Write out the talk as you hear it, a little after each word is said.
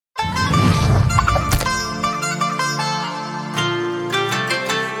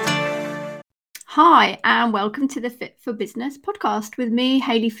Hi, and welcome to the Fit for Business podcast with me,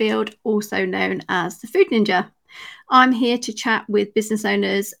 Hayley Field, also known as the Food Ninja. I'm here to chat with business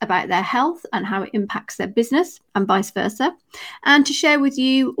owners about their health and how it impacts their business and vice versa, and to share with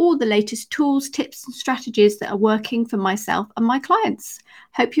you all the latest tools, tips, and strategies that are working for myself and my clients.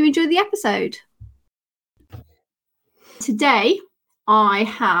 Hope you enjoy the episode. Today, I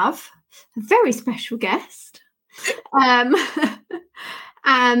have a very special guest.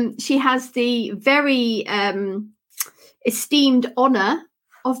 She has the very esteemed honour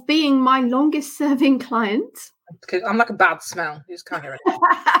of being my longest serving client. I'm like a bad smell. You just can't get rid of her.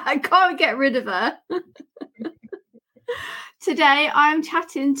 I can't get rid of her. Today I'm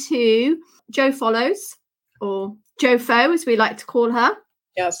chatting to JoFo, or JoFo as we like to call her.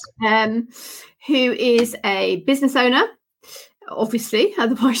 Yes. Who is a business owner, obviously,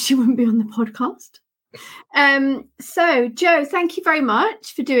 otherwise she wouldn't be on the podcast. So Jo, thank you very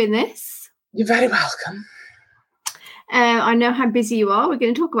much for doing this. You're very welcome. I know how busy you are. We're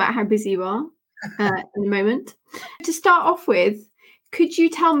going to talk about how busy you are in a moment. To start off with, could you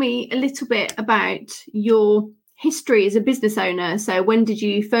tell me a little bit about your history as a business owner? So when did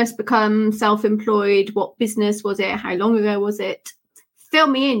you first become self-employed? What business was it? How long ago was it? Fill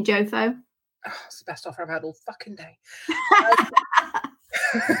me in, JoFo. Oh, it's the best offer I've had all fucking day.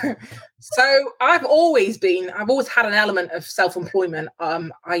 So I've always had an element of self-employment.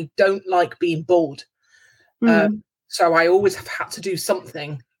 I don't like being bored. So I always have had to do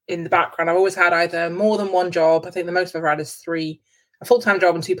something in the background. I've always had either more than one job. I think the most I've ever had is 3, a full-time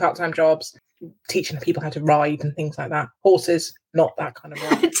job and 2 part-time jobs, teaching people how to ride and things like that. Horses, not that kind of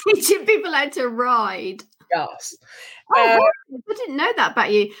ride. Teaching people how to ride. Yes. I didn't know that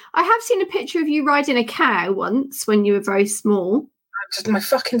about you. I have seen a picture of you riding a cow once when you were very small. Just my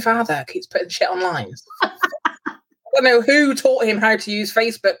fucking father keeps putting shit online. I don't know who taught him how to use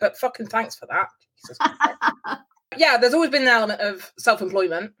Facebook, but fucking thanks for that. Yeah, there's always been an element of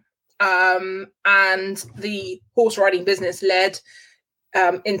self-employment, and the horse riding business led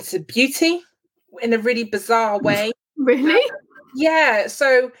into beauty in a really bizarre way. Really? Yeah.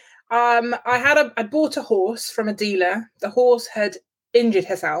 So I bought a horse from a dealer. The horse had injured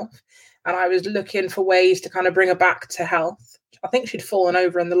herself, and I was looking for ways to kind of bring her back to health. I think she'd fallen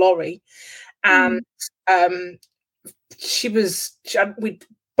over in the lorry, and we'd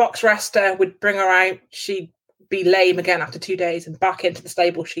box rest her, we'd bring her out, she'd be lame again after 2 days, and back into the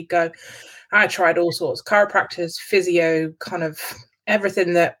stable she'd go. I tried all sorts, chiropractors, physio, kind of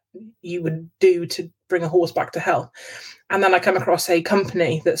everything that you would do to bring a horse back to health. And then I come across a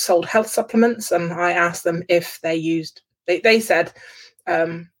company that sold health supplements, and I asked them if they said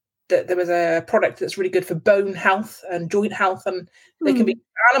that there was a product that's really good for bone health and joint health, and they can be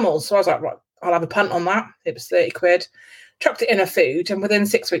animals. So I was like, right, I'll have a punt on that. It was 30 quid. Chucked it in her food, and within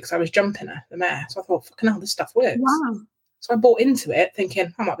 6 weeks I was jumping her, the mare. So I thought, fucking hell, this stuff works. Wow. So I bought into it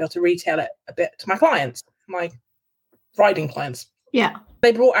thinking I might be able to retail it a bit to my clients, my riding clients. Yeah.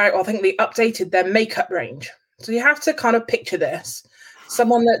 They brought out, I think they updated their makeup range. So you have to kind of picture this.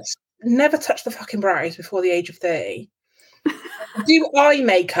 Someone that's never touched the fucking brows before the age of 30. Do eye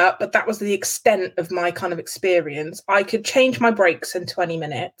makeup, but that was the extent of my kind of experience. I could change my brakes in 20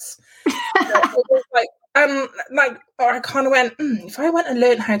 minutes. It was I kind of went, if I went and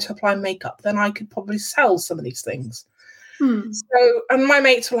learned how to apply makeup, then I could probably sell some of these things. So, and my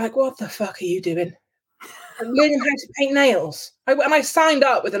mates were like, what the fuck are you doing? I'm learning how to paint nails. I signed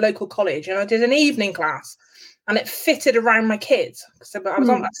up with a local college, and I did an evening class, and it fitted around my kids. So I was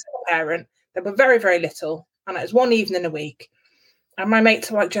on that single parent. They were very, very little, and it was one evening a week. And my mates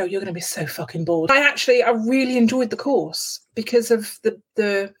were like, Jo, you're going to be so fucking bored. I really enjoyed the course because of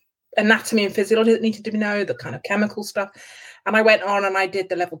the anatomy and physiology that needed to be known, the kind of chemical stuff. And I went on and I did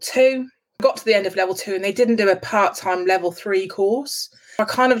the level 2. Got to the end of level 2, and they didn't do a part-time level 3 course. I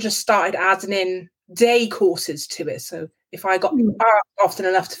kind of just started adding in day courses to it. So if I got often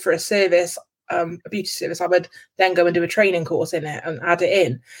enough for a service, a beauty service, I would then go and do a training course in it and add it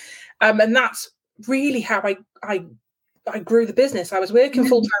in. And that's really how I grew the business. I was working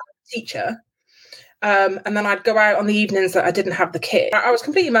full-time as a teacher, and then I'd go out on the evenings that I didn't have the kid. I was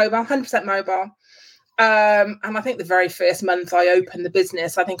completely mobile, 100% mobile. And I think the very first month I opened the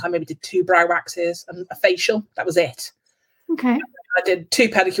business, I think I maybe did 2 brow waxes and a facial. That was it. Okay. I did 2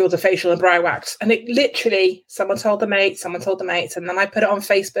 pedicures, a facial and brow wax. And it literally, someone told the mates. And then I put it on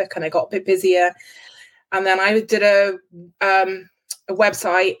Facebook, and it got a bit busier. And then I did a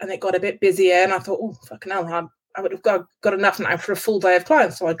website, and it got a bit busier. And I thought, oh, fucking hell, I would have got enough now for a full day of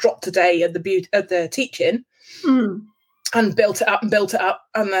clients. So I dropped a day at the teaching and built it up,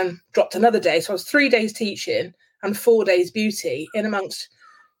 and then dropped another day. So I was 3 days teaching and 4 days beauty in amongst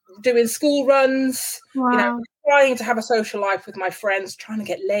doing school runs, Wow. trying to have a social life with my friends, trying to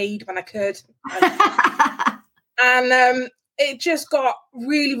get laid when I could. And it just got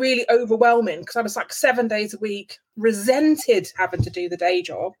really, really overwhelming because I was like 7 days a week, resented having to do the day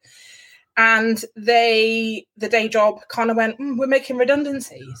job. And the day job kind of went, we're making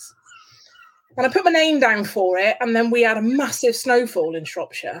redundancies. And I put my name down for it. And then we had a massive snowfall in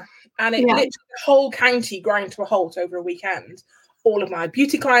Shropshire. And it literally, the whole county ground to a halt over a weekend. All of my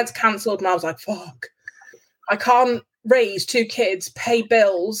beauty clients cancelled. And I was like, fuck, I can't raise 2 kids, pay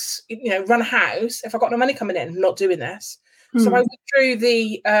bills, run a house if I've got no money coming in. I'm not doing this. So I withdrew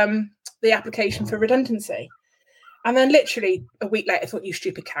the application for redundancy. And then literally a week later, I thought, you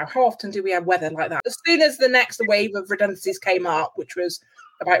stupid cow, how often do we have weather like that? As soon as the next wave of redundancies came up, which was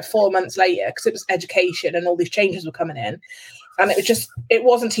about 4 months later, because it was education and all these changes were coming in, and it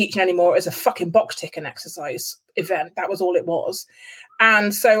wasn't teaching anymore. It was a fucking box ticking exercise event. That was all it was.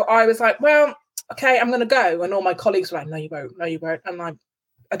 And so I was like, well, okay, I'm going to go. And all my colleagues were like, no, you won't. No, you won't. And I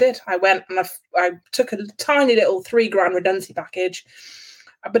did. I went and I took a tiny little £3,000 redundancy package.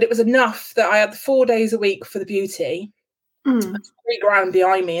 But it was enough that I had 4 days a week for the beauty, £3,000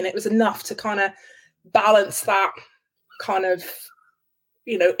 behind me, and it was enough to kind of balance that kind of,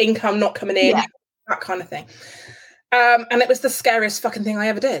 income not coming in, that kind of thing. And it was the scariest fucking thing I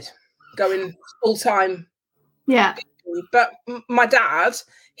ever did, going full time. Yeah. But my dad,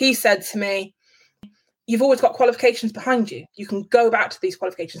 he said to me, you've always got qualifications behind you. You can go back to these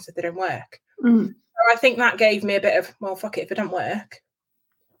qualifications if they don't work. So I think that gave me a bit of, well, fuck it, if it don't work,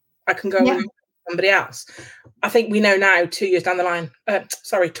 I can go with somebody else. I think we know now 2 years down the line,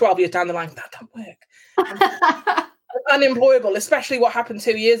 12 years down the line, that don't work. I'm unemployable, especially what happened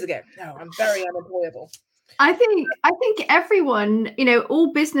 2 years ago. No, I'm very unemployable. I think everyone,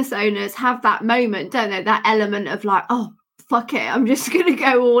 all business owners have that moment, don't they? That element of like, oh, fuck it, I'm just going to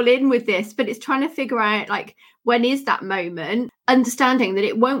go all in with this. But it's trying to figure out, like, when is that moment? Understanding that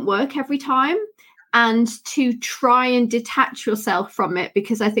it won't work every time. And to try and detach yourself from it,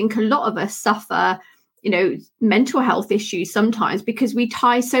 because I think a lot of us suffer, mental health issues sometimes because we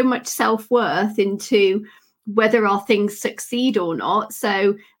tie so much self-worth into whether our things succeed or not.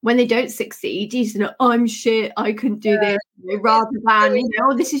 So when they don't succeed, you say, oh, I'm shit, I couldn't do this, rather than,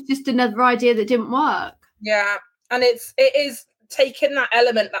 this is just another idea that didn't work. Yeah. And it is taking that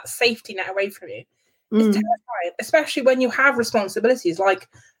element, that safety net away from you. It's terrifying, especially when you have responsibilities like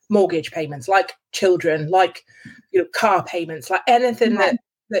mortgage payments, like children, like car payments, like anything that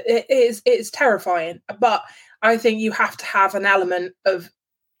it is terrifying. But I think you have to have an element of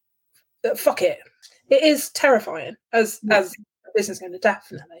fuck it. It is terrifying as a business owner,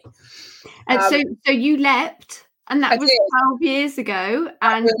 definitely. And so you leapt, and that was 12 years ago,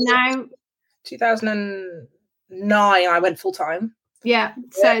 and now 2009 I went full time. Yeah,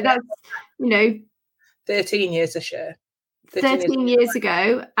 so that's 13 years this year. 13 years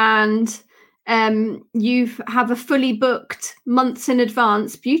ago, and you have a fully booked months in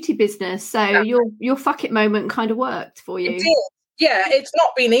advance beauty business. So your fuck it moment kind of worked for you. It did. Yeah, it's not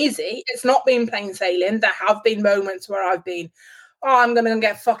been easy. It's not been plain sailing. There have been moments where I've been, I'm going to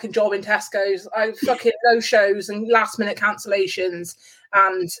get a fucking job in Tesco's. I fucking no shows and last minute cancellations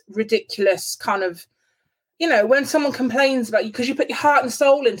and ridiculous kind of, when someone complains about you, because you put your heart and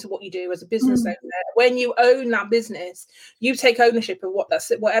soul into what you do as a business owner. When you own that business, you take ownership of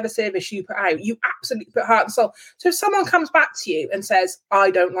whatever service you put out. You absolutely put heart and soul. So if someone comes back to you and says, I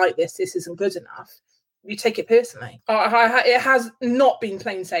don't like this isn't good enough, you take it personally. It has not been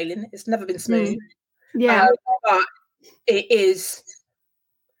plain sailing. It's never been smooth. But it's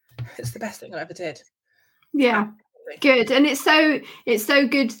the best thing I ever did. Yeah. Good. And it's so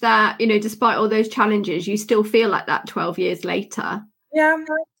good that, despite all those challenges, you still feel like that 12 years later. Yeah.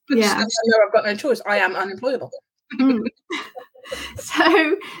 I've got no choice. I am unemployable.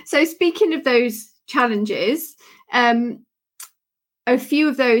 So speaking of those challenges, a few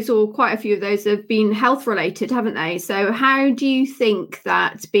of those, or quite a few of those, have been health related, haven't they? So how do you think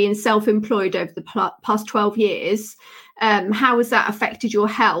that being self-employed over the past 12 years, how has that affected your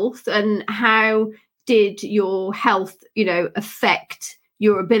health, and how did your health, affect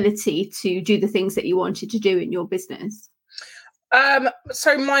your ability to do the things that you wanted to do in your business?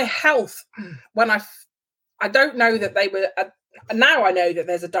 So my health, when I don't know that they were, now I know that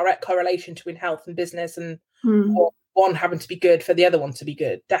there's a direct correlation between health and business, and one having to be good for the other one to be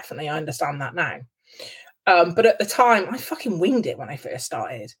good. Definitely, I understand that now. But at the time, I fucking winged it when I first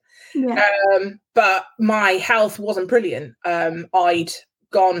started. Yeah. But my health wasn't brilliant. I'd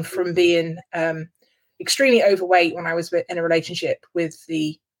gone from being extremely overweight when I was in a relationship with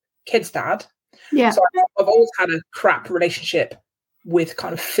the kid's dad. Yeah. So I've always had a crap relationship with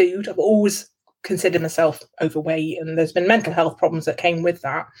kind of food. I've always considered myself overweight, and there's been mental health problems that came with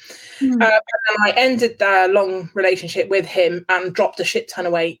that. And then I ended the long relationship with him and dropped a shit ton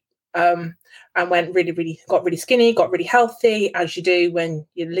of weight, and went got really skinny, got really healthy, as you do when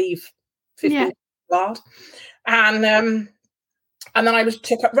you leave 15 hard. And then I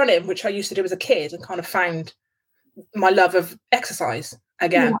took up running, which I used to do as a kid, and kind of found my love of exercise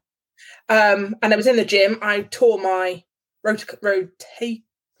again. And I was in the gym. I tore my rotator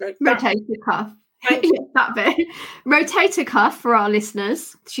cuff. That bit. Rotator cuff for our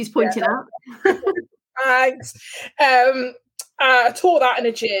listeners. She's pointing out. Thanks. I tore that in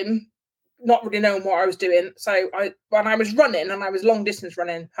a gym, not really knowing what I was doing. So when I was running, and I was long distance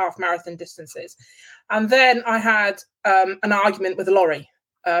running, half marathon distances, and then I had an argument with a lorry,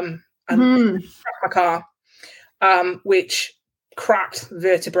 and crashed my car, which cracked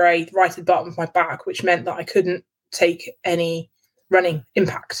vertebrae right at the bottom of my back, which meant that I couldn't take any running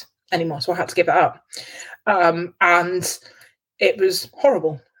impact anymore. So I had to give it up. And it was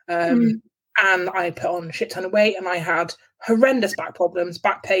horrible. And I put on a shit ton of weight, and I had horrendous back problems.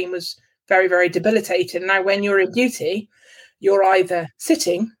 Back pain was very, very debilitating. Now, when you're in beauty, you're either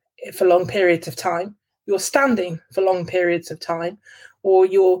sitting for long periods of time, you're standing for long periods of time, or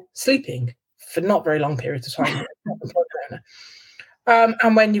you're sleeping for not very long periods of time.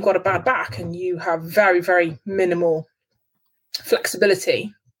 And when you've got a bad back and you have very, very minimal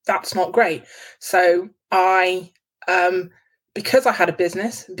flexibility, that's not great. So I, because I had a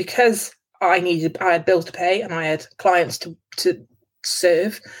business, because I had bills to pay and I had clients to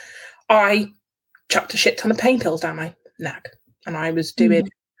serve, I chucked a shit ton of pain pills down my neck, and I was doing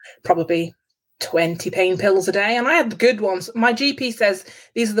probably 20 pain pills a day, and I had the good ones. My GP says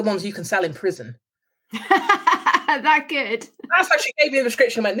these are the ones you can sell in prison. That good. That's how she gave me a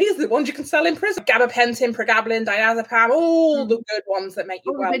prescription. Went, these are the ones you can sell in prison: gabapentin, pregabalin, diazepam, all the good ones that make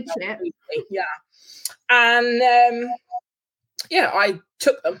you well. Yeah, and I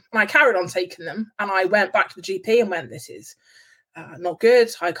took them, and I carried on taking them, and I went back to the GP and went, "This is not good.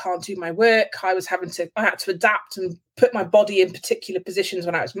 I can't do my work." I had to adapt and put my body in particular positions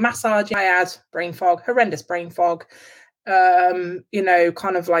when I was massaging. I had brain fog, horrendous brain fog. Kind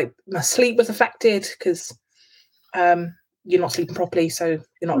of like my sleep was affected because you're not sleeping properly, so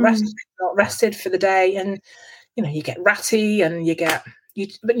you're not rested for the day, and you get ratty, and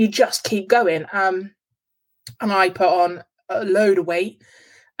but you just keep going. And I put on a load of weight,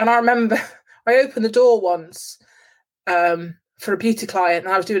 and I remember I opened the door once for a beauty client,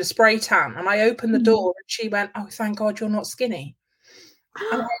 and I was doing a spray tan, and I opened the door, and she went, "Oh, thank God you're not skinny."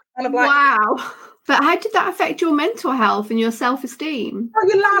 And I was kind of like, wow. But how did that affect your mental health and your self-esteem? Oh,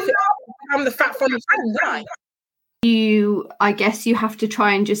 you're laughing. I'm the fat funny friend, right? I guess you have to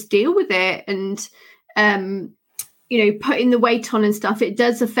try and just deal with it, and putting the weight on and stuff. It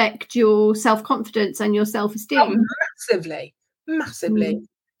does affect your self-confidence and your self-esteem. Oh, massively.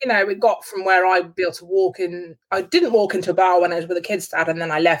 It got from where I'd be able to walk in. I didn't walk into a bar when I was with a kid's dad, and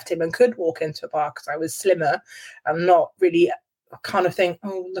then I left him and could walk into a bar because I was slimmer and not really kind of think,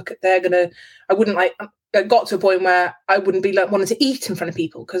 oh, look at I wouldn't like. It got to a point where I wouldn't be like wanting to eat in front of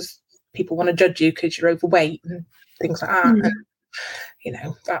people because people want to judge you because you're overweight and things like that. And,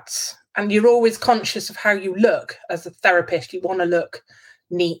 and you're always conscious of how you look as a therapist. You want to look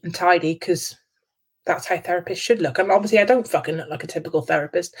neat and tidy because that's how therapists should look. And obviously I don't fucking look like a typical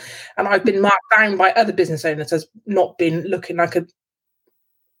therapist. And I've been marked down by other business owners as not been looking like a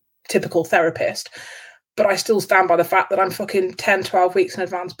typical therapist. But I still stand by the fact that I'm fucking 10, 12 weeks in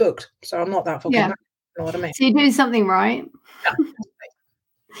advance booked. So I'm not that fucking bad, you know what I mean? So you're doing something right. Yeah.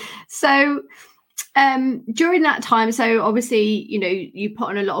 So during that time, so obviously, you put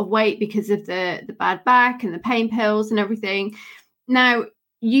on a lot of weight because of the bad back and the pain pills and everything. Now,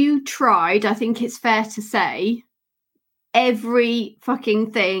 you tried, I think it's fair to say, every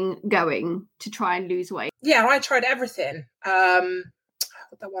fucking thing going to try and lose weight. Yeah, I tried everything. That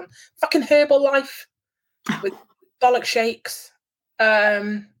one, fucking Herbalife with bollock shakes.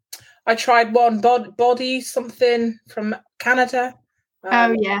 I tried one body something from Canada.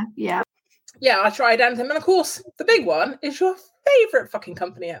 Yeah, I tried anything, and of course the big one is your favorite fucking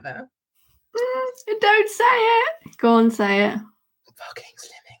company out there. Don't say it. Go on, say it. Fucking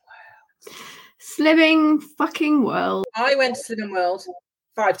Slimming World. Slimming fucking World. I went to Slimming World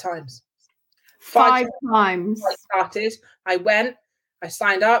 5 times. Five times. I started. I went. I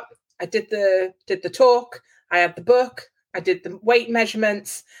signed up. I did the talk. I had the book. I did the weight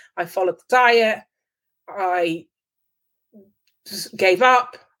measurements. I followed the diet. I just gave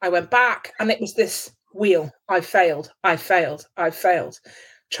up. I went back, and it was this wheel. I failed.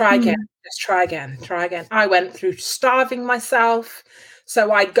 Try again. Just try again. I went through starving myself.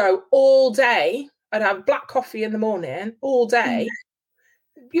 So I'd go all day. I'd have black coffee in the morning all day.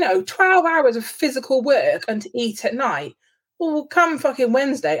 12 hours of physical work and to eat at night. Well, come fucking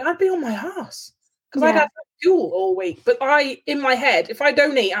Wednesday, I'd be on my ass because I'd had fuel all week. But in my head, if I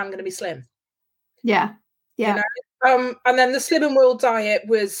don't eat, I'm going to be slim. Yeah. And then the Slimming World diet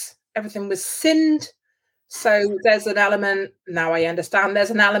everything was sinned. So there's an element, now I understand, there's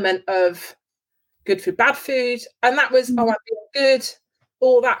an element of good food, bad food. And that was, I'm being good,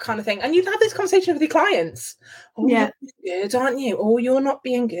 all that kind of thing. And you'd have this conversation with your clients. Oh, you're being good, aren't you? Oh, you're not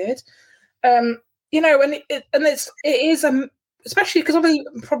being good. And it is, especially because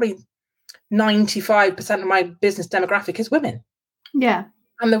probably 95% of my business demographic is women. Yeah.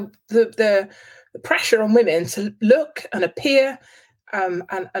 And the pressure on women to look and appear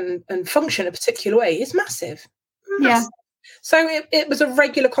and function a particular way is massive. Yeah. So it was a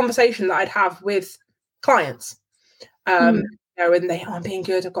regular conversation that I'd have with clients. And I'm being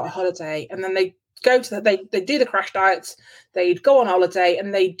good, I've got a holiday. And then they go to they do the crash diets, they'd go on holiday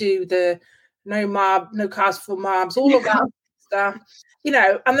and they do the no carbs for marbs, all of that stuff,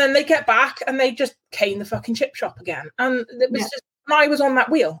 and then they get back and they just cane the fucking chip shop again. And it was just, I was on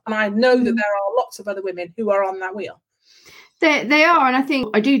that wheel. And I know that there are lots of other women who are on that wheel. They are. And I think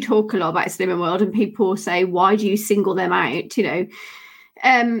I do talk a lot about Slimming World and people say, why do you single them out?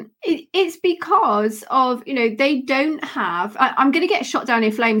 It's because of, they don't have, I'm going to get shot down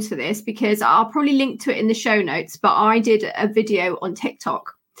in flames for this because I'll probably link to it in the show notes, but I did a video on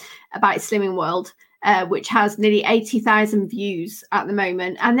TikTok about Slimming World, which has nearly 80,000 views at the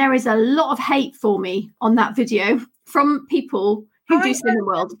moment. And there is a lot of hate for me on that video from people who do Slimming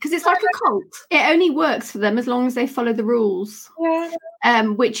World because it's like a cult. It only works for them as long as they follow the rules,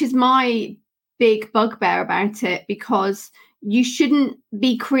 which is my big bugbear about it, because you shouldn't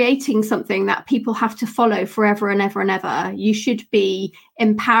be creating something that people have to follow forever and ever and ever. You should be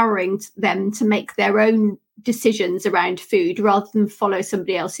empowering them to make their own decisions around food rather than follow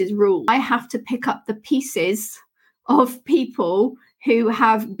somebody else's rules. I have to pick up the pieces of people who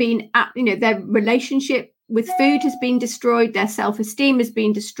have been at, their relationship with food has been destroyed, their self-esteem has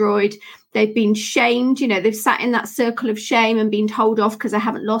been destroyed, they've been shamed, they've sat in that circle of shame and been told off because they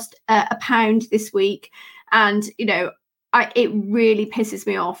haven't lost a pound this week. And, it really pisses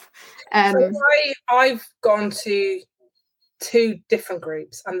me off. So I've gone to 2 different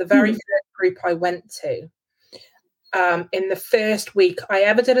groups, and the very first group I went to, in the first week I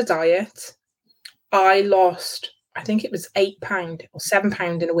ever did a diet, I lost, I think it was £8 or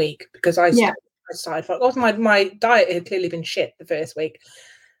 £7 in a week because I started, my diet had clearly been shit the first week.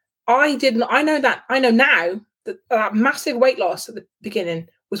 I know now that massive weight loss at the beginning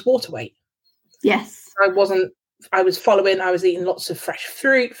was water weight. Yes. I was eating lots of fresh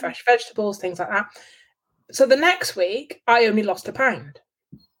fruit, fresh vegetables, things like that. So the next week, I only lost £1.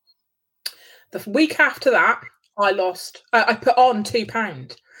 The week after that, I put on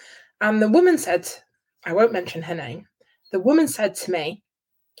 £2. And the woman said, I won't mention her name, the woman said to me,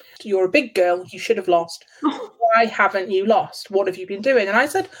 you're a big girl, you should have lost. Why haven't you lost? What have you been doing? And I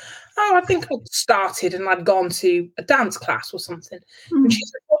said, I think I'd started and I'd gone to a dance class or something. And she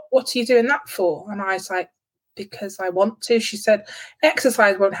said, what are you doing that for? And I was like, because I want to. She said,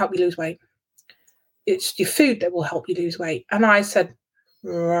 exercise won't help you lose weight. It's your food that will help you lose weight. And I said,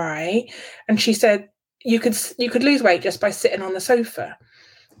 right. And she said, you could lose weight just by sitting on the sofa.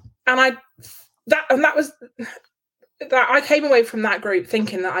 And I came away from that group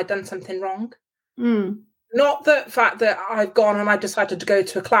thinking that I'd done something wrong. Not the fact that I've gone and I decided to go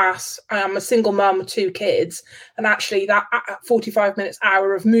to a class. I'm a single mum with 2 kids, and actually that 45 minutes,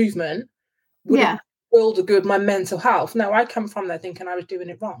 hour of movement would have world of good my mental health. No, I come from there thinking I was doing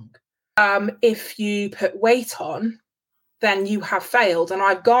it wrong. If you put weight on, then you have failed. And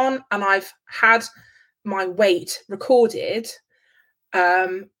I've gone and I've had my weight recorded.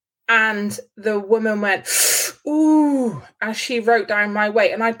 And the woman went, ooh, as she wrote down my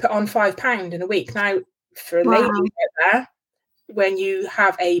weight, and I put on £5 in a week. Now, for a lady out there, when you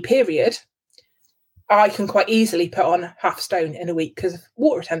have a period, I can quite easily put on half a stone in a week because of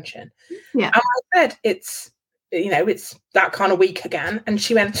water retention. Yeah. And I said, it's that kind of week again. And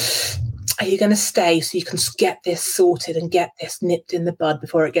she went, are you going to stay so you can get this sorted and get this nipped in the bud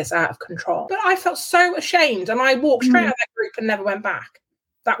before it gets out of control? But I felt so ashamed, and I walked straight out of that group and never went back.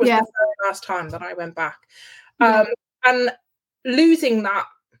 That was the very last time that I went back. And losing that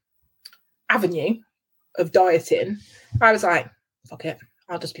avenue of dieting, I was like, fuck it,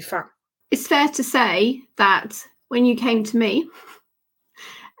 I'll just be fat. It's fair to say that when you came to me,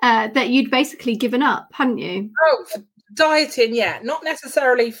 that you'd basically given up, hadn't you? Oh, Dieting, yeah, not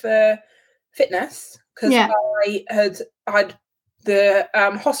necessarily for fitness, because I'd the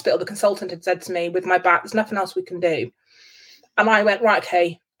hospital, the consultant had said to me, with my back, there's nothing else we can do. And I went, right,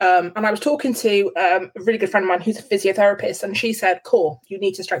 okay. And I was talking to a really good friend of mine who's a physiotherapist, and she said, core, you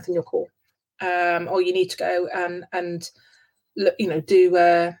need to strengthen your core. Or you need to go and do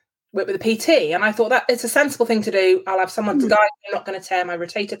work with a PT. And I thought that it's a sensible thing to do. I'll have someone to guide me. I'm not going to tear my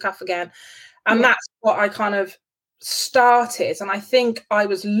rotator cuff again. And that's what I kind of started. And I think I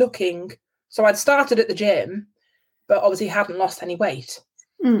was looking, so I'd started at the gym, but obviously hadn't lost any weight.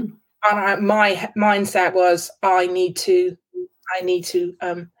 And my mindset was, I need to,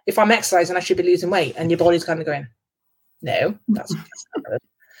 if I'm exercising, I should be losing weight. And your body's kind of going, no, that's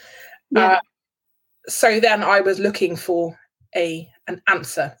so then I was looking for an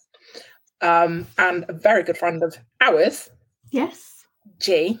answer. And a very good friend of ours, yes,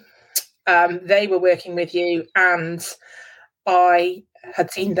 G, they were working with you, and I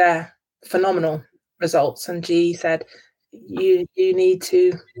had seen their phenomenal results. And G said, you need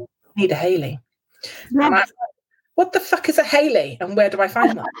a Hayley. And I thought, what the fuck is a Hayley, and where do I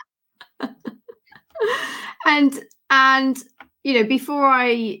find one? and before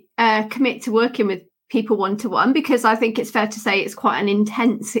I commit to working with people one-to-one, because I think it's fair to say it's quite an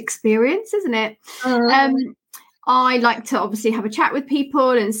intense experience, isn't it? I like to obviously have a chat with people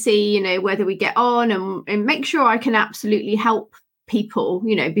and see, whether we get on and make sure I can absolutely help people,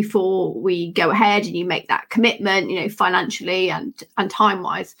 before we go ahead and you make that commitment, financially and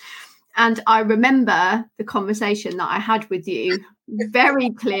time-wise. And I remember the conversation that I had with you very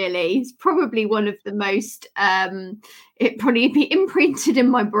clearly. It's probably one of the most, it probably be imprinted in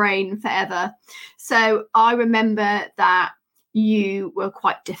my brain forever. So I remember that you were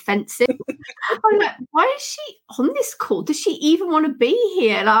quite defensive. I'm like, why is she on this call? Does she even want to be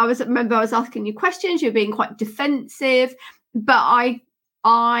here? And I remember I was asking you questions. You're being quite defensive, but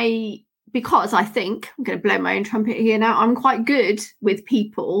because I think, I'm going to blow my own trumpet here now, I'm quite good with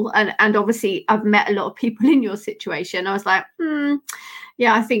people. And obviously I've met a lot of people in your situation. I was like,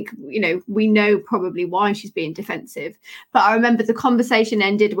 yeah, I think, we know probably why she's being defensive. But I remember the conversation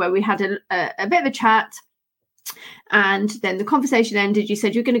ended where we had a bit of a chat. And then the conversation ended. You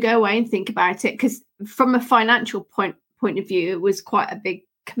said you're going to go away and think about it, because from a financial point of view, it was quite a big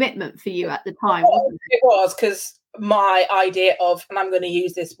commitment for you at the time. Wasn't it? It was, because my idea of, and I'm going to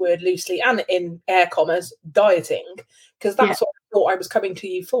use this word loosely and in air commas, dieting, because that's what I thought I was coming to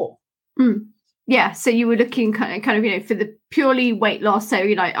you for. Yeah, so you were looking kind of, for the purely weight loss. So,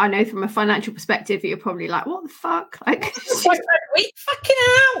 I know from a financial perspective, you're probably like, what the fuck? Like, week, fucking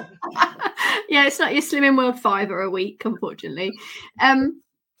hell. Yeah, it's not your Slimming World 5 a week, unfortunately.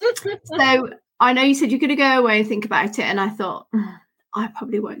 So I know you said you're going to go away and think about it. And I thought, I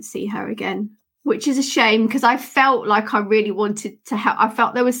probably won't see her again, which is a shame, because I felt like I really wanted to help. I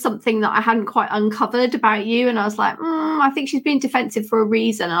felt there was something that I hadn't quite uncovered about you. And I was like, I think she's being defensive for a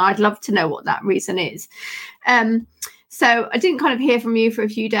reason. And I'd love to know what that reason is. So I didn't kind of hear from you for a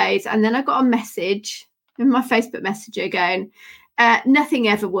few days. And then I got a message in my Facebook Messenger going, nothing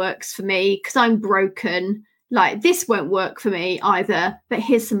ever works for me because I'm broken. Like, this won't work for me either, but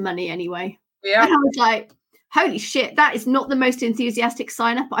here's some money anyway. Yeah. And I was like, holy shit, that is not the most enthusiastic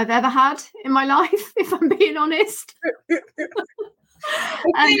sign up I've ever had in my life, if I'm being honest. And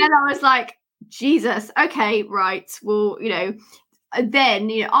then I was like, Jesus, okay, right. Well,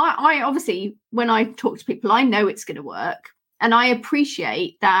 then, I obviously, when I talk to people, I know it's going to work. And I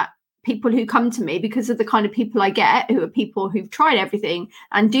appreciate that people who come to me, because of the kind of people I get, who are people who've tried everything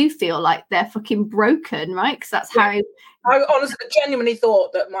and do feel like they're fucking broken, right? Because that's how I honestly genuinely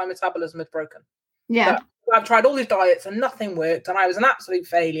thought that my metabolism was broken. Yeah. I've tried all these diets and nothing worked, and I was an absolute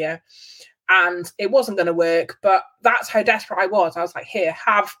failure, and it wasn't going to work. But that's how desperate I was. I was like, here,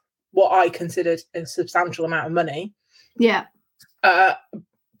 have what I considered a substantial amount of money. Yeah.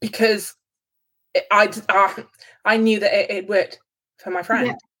 Because I knew that it worked for my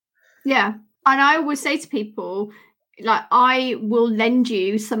friend. Yeah. And I always say to people, like, I will lend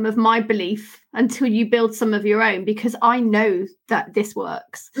you some of my belief until you build some of your own, because I know that this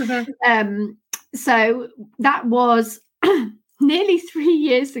works. So that was nearly 3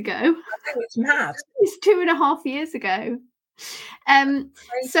 years ago. I think it's mad. It's 2.5 years ago.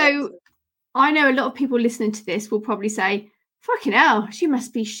 So I know a lot of people listening to this will probably say, fucking hell, she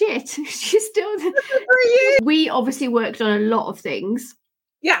must be shit. She's still We obviously worked on a lot of things.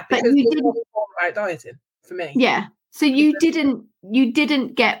 Yeah, because but you didn't about dieting for me. Yeah. So you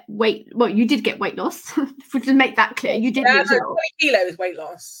didn't get weight. Well, you did get weight loss. To make that clear, you did lose 20 kilos weight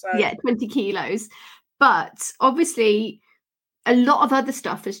loss. So. Yeah, 20 kilos. But obviously, a lot of other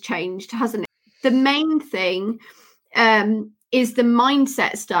stuff has changed, hasn't it? The main thing is the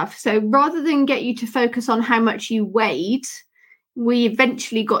mindset stuff. So rather than get you to focus on how much you weighed, we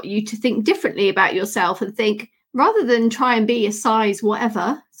eventually got you to think differently about yourself and think, rather than try and be a size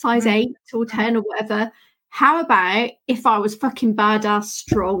whatever, size 8 or 10 or whatever, how about if I was fucking badass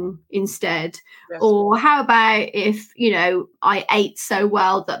strong instead? Yes. Or how about if, I ate so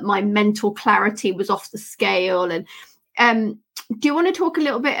well that my mental clarity was off the scale? And do you want to talk a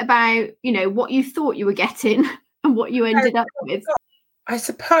little bit about, what you thought you were getting and what you ended up with? I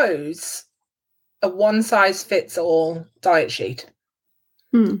suppose a one-size-fits-all diet sheet.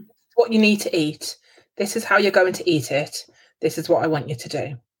 What you need to eat. This is how you're going to eat it. This is what I want you to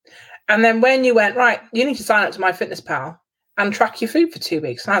do. And then when you went, right, you need to sign up to MyFitnessPal and track your food for 2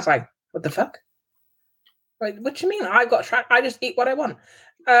 weeks. And I was like, what the fuck? Like, what do you mean? I've got to track. I just eat what I want.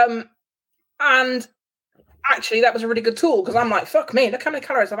 And actually, that was a really good tool because I'm like, fuck me, look how many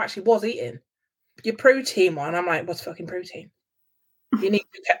calories I've actually was eating. Your protein one, I'm like, what's fucking protein? You need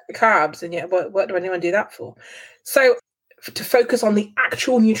to check the carbs. And what do anyone do that for? So to focus on the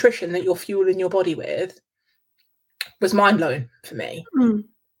actual nutrition that you're fueling your body with was mind-blowing for me.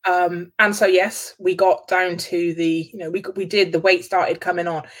 And so, yes, we got down to the, we did, the weight started coming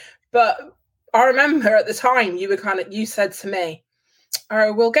on. But I remember at the time you said to me,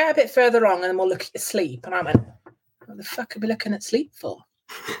 oh, we'll get a bit further on and then we'll look at your sleep. And I went, what the fuck are we looking at sleep for?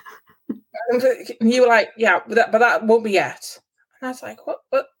 And you were like, yeah, but that won't be yet. And I was like, what,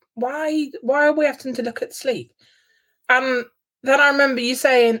 why are we having to look at sleep? And then I remember you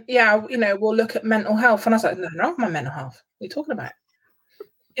saying, yeah, we'll look at mental health. And I was like, no, my mental health. What are you talking about?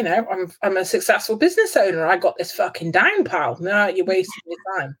 I'm a successful business owner. I got this fucking down, pal. No, you're wasting your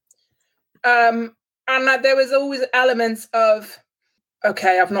time. And there was always elements of,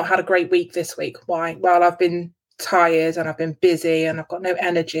 okay, I've not had a great week this week. Why? Well, I've been tired and I've been busy and I've got no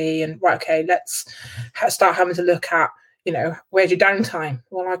energy. And right, okay, let's start having to look at, where's your downtime?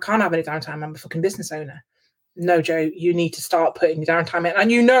 Well, I can't have any downtime. I'm a fucking business owner. No, Joe, you need to start putting your downtime in.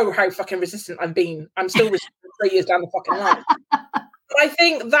 And how fucking resistant I've been. I'm still resistant 3 years down the fucking line. But I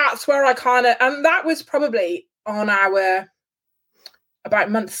think that's where I and that was probably on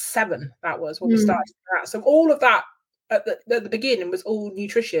about month 7. That was when we started that. So all of that at the beginning was all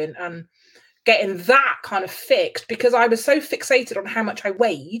nutrition and getting that kind of fixed because I was so fixated on how much I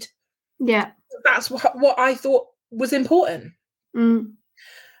weighed. Yeah. That's what I thought was important. And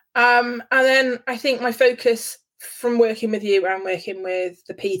then I think my focus from working with you and working with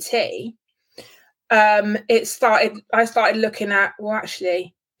the PT, I started looking at, well,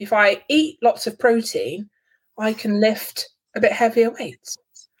 actually, if I eat lots of protein, I can lift a bit heavier weights.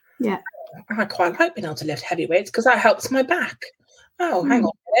 Yeah. I quite like being able to lift heavy weights because that helps my back. Oh, hang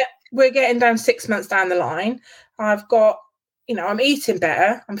on a minute. We're getting down 6 months down the line. I've got, I'm eating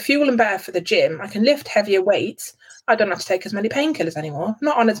better. I'm fueling better for the gym. I can lift heavier weights. I don't have to take as many painkillers anymore. I'm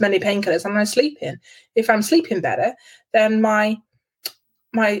not on as many painkillers and I'm sleeping. If I'm sleeping better, then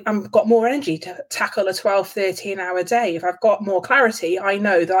I've got more energy to tackle a 12, 13-hour day. If I've got more clarity, I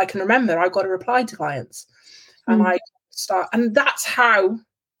know that I can remember I've got to reply to clients. And I start, and that's how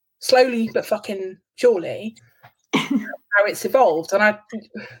slowly but fucking surely how it's evolved. And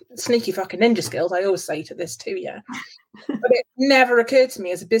sneaky fucking ninja skills, I always say to this too, yeah. But it never occurred to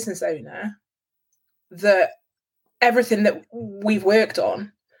me as a business owner that everything that we've worked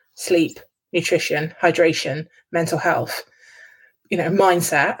on, sleep, nutrition, hydration, mental health,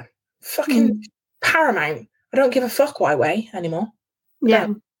 mindset, fucking paramount. I don't give a fuck what I weigh anymore.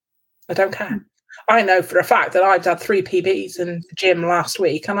 I don't care. I know for a fact that I've had 3 PBs in the gym last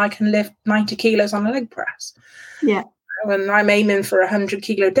week and I can lift 90 kilos on a leg press. Yeah. And I'm aiming for a 100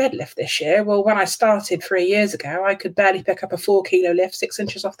 kilo deadlift this year. Well, when I started 3 years ago, I could barely pick up a 4 kilo lift 6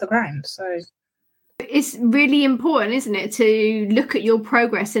 inches off the ground. So it's really important, isn't it, to look at your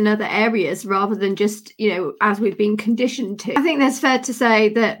progress in other areas rather than just, as we've been conditioned to. I think that's fair to say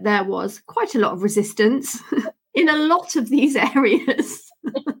that there was quite a lot of resistance in a lot of these areas.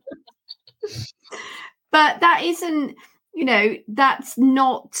 But that isn't, that's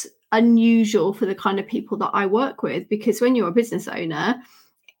not unusual for the kind of people that I work with, because when you're a business owner,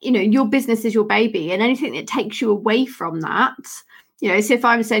 your business is your baby, and anything that takes you away from that, so if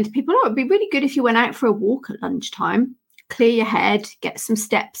I'm saying to people, it'd be really good if you went out for a walk at lunchtime, clear your head, get some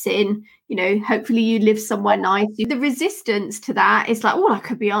steps in, hopefully you live somewhere nice. The resistance to that is like, I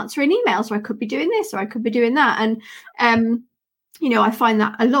could be answering emails, or I could be doing this, or I could be doing that. And, I find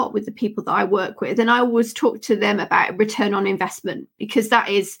that a lot with the people that I work with. And I always talk to them about return on investment, because that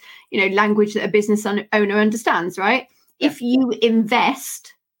is, language that a business owner understands, right? Yeah. If you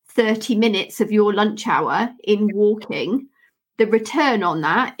invest 30 minutes of your lunch hour in walking, the return on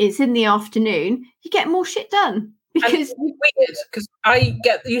that is in the afternoon, you get more shit done Because it's weird, because I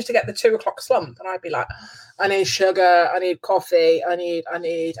used to get the 2 o'clock slump, and I'd be like, I need sugar, I need coffee, I need.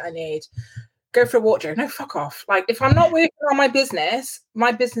 Go for a walk, Joe. No, fuck off. Like, if I'm not working on my business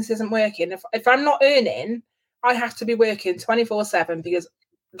isn't working. If I'm not earning, I have to be working 24/7 because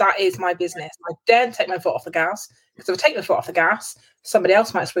that is my business. I daren't take my foot off the gas, because if I take my foot off the gas, somebody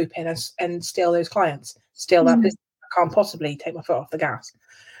else might swoop in and steal those clients, steal that business. I can't possibly take my foot off the gas.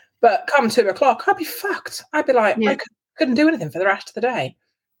 But come 2 o'clock, I'd be fucked. I'd be like, I couldn't do anything for the rest of the day.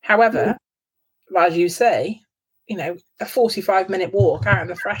 However, as you say, you know, a 45-minute walk out in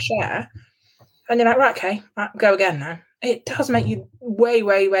the fresh air, and you're like, right, okay, go again now. It does make you way,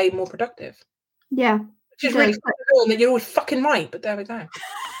 way, way more productive. Yeah. Which is really cool that you're always fucking right, but there we go.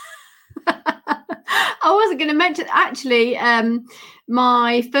 I wasn't going to mention, actually,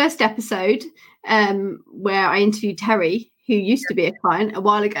 my first episode where I interviewed Terry, who used to be a client a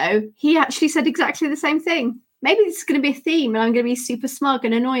while ago, he actually said exactly the same thing. Maybe this is going to be a theme, and I'm going to be super smug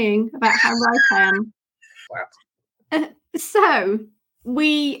and annoying about how right I am. Wow. So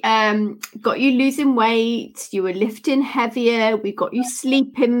we got you losing weight, you were lifting heavier, we got you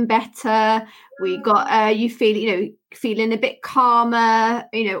sleeping better, we got you feeling a bit calmer,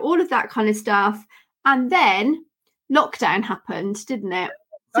 all of that kind of stuff. And then lockdown happened, didn't it?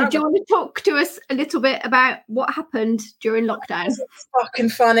 So do you want to talk to us a little bit about what happened during lockdown? It was a fucking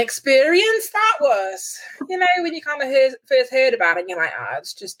fun experience, that was. When you kind of first heard about it, and you're like,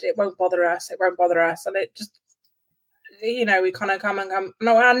 it won't bother us. And it just, we kind of come.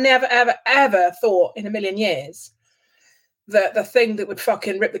 No, I never, ever, ever thought in a million years that the thing that would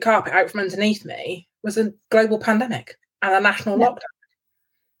fucking rip the carpet out from underneath me was a global pandemic and a national lockdown.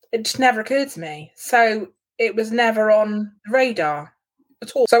 It just never occurred to me. So it was never on the radar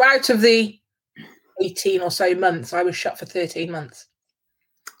at all. So out of the 18 or so months, I was shut for 13 months.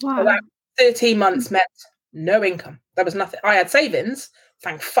 Wow. So that 13 months meant no income. There was nothing. I had savings,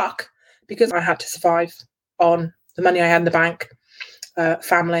 thank fuck, because I had to survive on the money I had in the bank,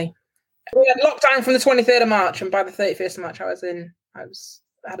 family. We had lockdown from the 23rd of March, and by the 31st of March, I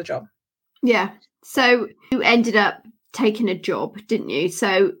had a job. Yeah. So you ended up taking a job, didn't you?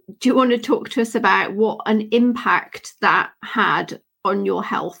 So do you want to talk to us about what an impact that had on your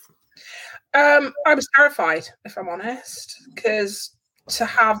health? I was terrified, if I'm honest, because to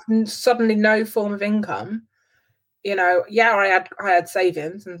have suddenly no form of income, I had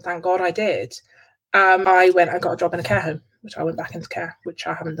savings, and thank God I did. I got a job in a care home, which I went back into care, which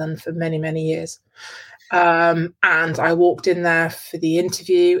I haven't done for many, many years. And I walked in there for the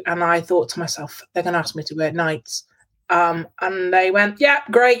interview, and I thought to myself, they're going to ask me to work nights. And they went, yeah,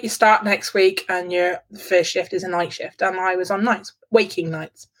 great, you start next week, and your first shift is a night shift. And I was on nights, waking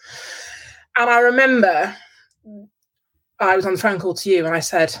nights. And I remember I was on the phone call to you, and I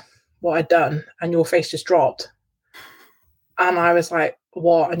said what I'd done, and your face just dropped. And I was like,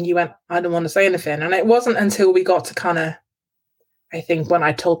 what? And you went, I don't want to say anything. And it wasn't until we got to kind of, I think, when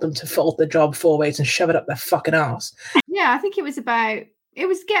I told them to fold the job 4 ways and shove it up their fucking arse. Yeah, I think it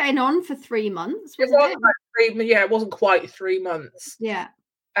was getting on for 3 months, wasn't it? It wasn't quite 3 months. Yeah.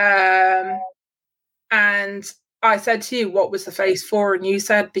 And I said to you, what was the face for? And you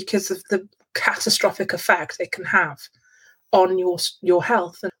said, because of the catastrophic effect it can have on your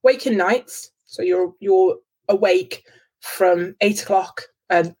health. And waking nights, so you're awake from 8 o'clock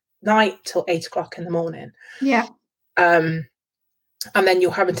at night till 8 o'clock in the morning. Yeah. And then you're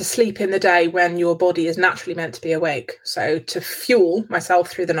having to sleep in the day when your body is naturally meant to be awake. So to fuel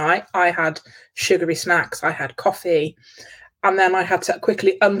myself through the night, I had sugary snacks, I had coffee, and then I had to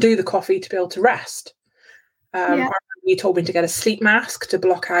quickly undo the coffee to be able to rest. You told me to get a sleep mask to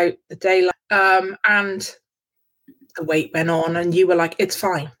block out the daylight. And the weight went on, and you were like, it's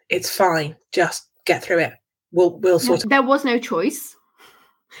fine, just get through it. We'll sort it. There was no choice.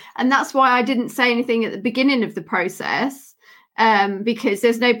 And that's why I didn't say anything at the beginning of the process. Because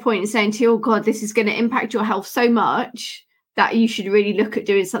there's no point in saying to you, oh God, this is going to impact your health so much that you should really look at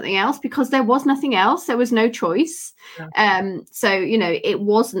doing something else, because there was nothing else. There was no choice. Yeah. So, it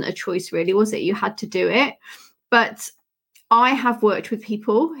wasn't a choice really, was it? You had to do it. But I have worked with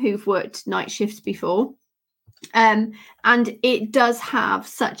people who've worked night shifts before. And it does have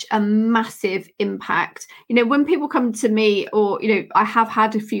such a massive impact. When people come to me, or I have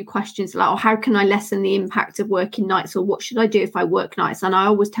had a few questions like, oh, how can I lessen the impact of working nights, or what should I do if I work nights? And I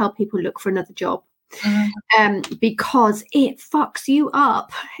always tell people, look for another job. Because it fucks you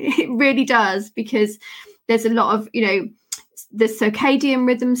up. It really does, because there's a lot of the circadian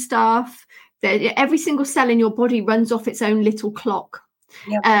rhythm stuff, that every single cell in your body runs off its own little clock.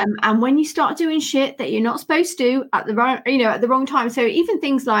 Yep. And when you start doing shit that you're not supposed to at the wrong time, so even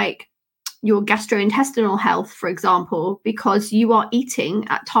things like your gastrointestinal health, for example, because you are eating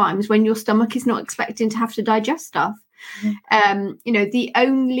at times when your stomach is not expecting to have to digest stuff. The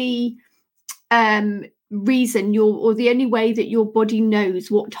only reason the only way that your body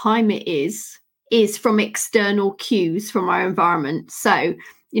knows what time it is from external cues from our environment. So,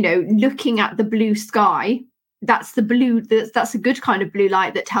 looking at the blue sky, that's a good kind of blue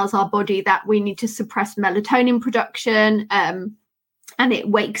light that tells our body that we need to suppress melatonin production, and it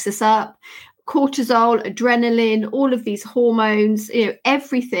wakes us up. Cortisol, adrenaline, all of these hormones,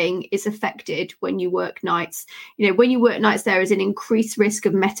 everything is affected when you work nights. When you work nights, there is an increased risk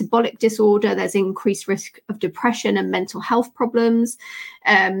of metabolic disorder. There's increased risk of depression and mental health problems.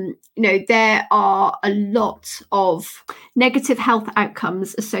 There are a lot of negative health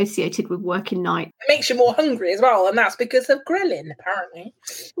outcomes associated with working night. It makes you more hungry as well, and that's because of ghrelin, apparently.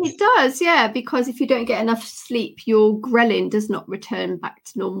 It does, yeah, because if you don't get enough sleep, your ghrelin does not return back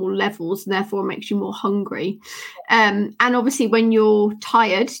to normal levels, and therefore makes you more hungry. And obviously, when you're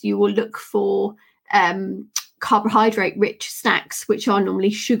tired, you will look for carbohydrate rich snacks, which are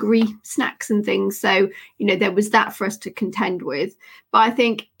normally sugary snacks and things. So, there was that for us to contend with. But I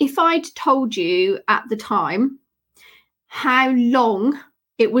think if I'd told you at the time how long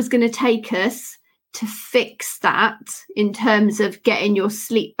it was going to take us to fix that in terms of getting your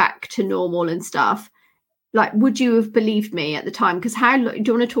sleep back to normal and stuff, like, would you have believed me at the time? Because do you want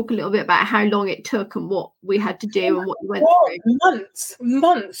to talk a little bit about how long it took and what we had to do and what you went through?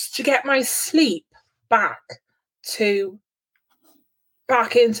 Months to get my sleep back into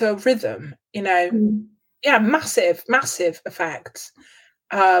a rhythm, Yeah, massive effects.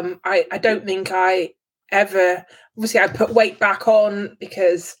 I don't think I ever, obviously I put weight back on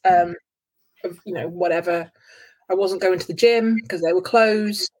because of whatever. I wasn't going to the gym because they were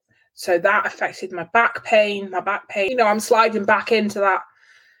closed, so that affected my back pain. I'm sliding back into that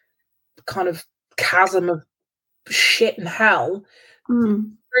kind of chasm of shit and hell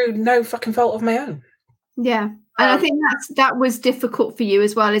through no fucking fault of my own. Yeah. And I think that was difficult for you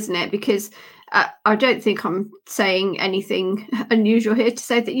as well, isn't it? Because I don't think I'm saying anything unusual here to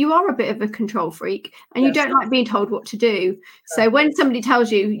say that you are a bit of a control freak and you don't like being told what to do. So when somebody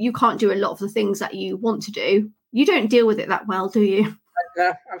tells you you can't do a lot of the things that you want to do, you don't deal with it that well, do you?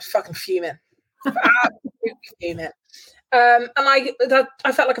 No, I was fucking fuming. Absolutely fuming. And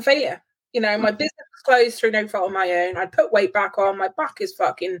I felt like a failure. My business was closed through no fault of my own. I'd put weight back on. My back is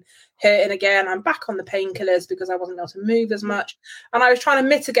fucking hurting again. I'm back on the painkillers because I wasn't able to move as much. And I was trying to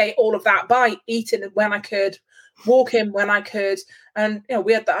mitigate all of that by eating when I could, walking when I could. And,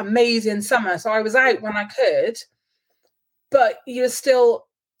 we had that amazing summer. So I was out when I could. But you were still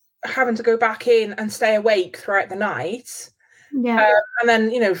having to go back in and stay awake throughout the night. Yeah. And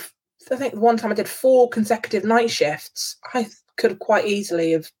then, I think one time I did 4 consecutive night shifts. I could quite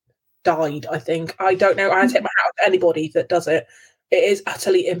easily have died, I think. I don't know. I take my hat off to anybody that does it. It is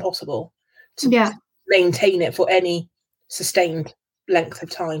utterly impossible to maintain it for any sustained length of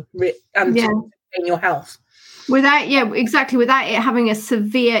time and to maintain your health. Without it having a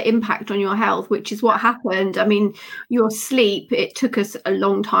severe impact on your health, which is what happened. I mean, your sleep, it took us a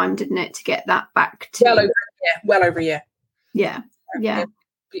long time, didn't it, to get that back to well over a year. Yeah.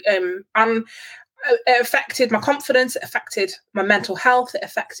 And it affected my confidence, it affected my mental health, it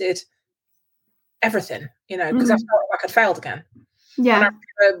affected everything, because I felt like I'd failed again. Yeah.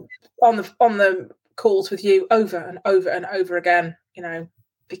 And on the calls with you over and over and over again,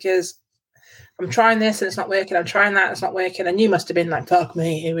 because I'm trying this and it's not working, I'm trying that, it's not working, and you must have been like, fuck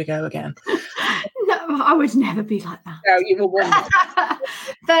me, here we go again. No, I would never be like that. No, you were wonderful.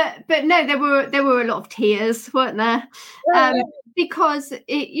 but no, there were a lot of tears, weren't there? Because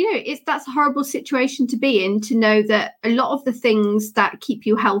that's a horrible situation to be in, to know that a lot of the things that keep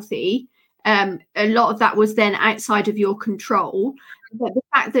you healthy, a lot of that was then outside of your control. But the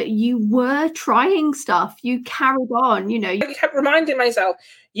fact that you were trying stuff, you carried on, I kept reminding myself,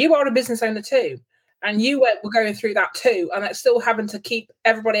 you are a business owner too, and you were going through that too, and it's still having to keep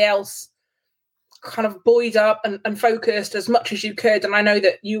everybody else kind of buoyed up and focused as much as you could. And I know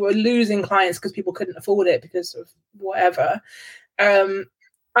that you were losing clients because people couldn't afford it because of whatever. And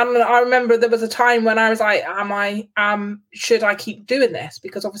I remember there was a time when I was like, should I keep doing this?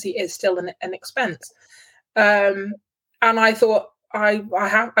 Because obviously it's still an expense. And I thought, I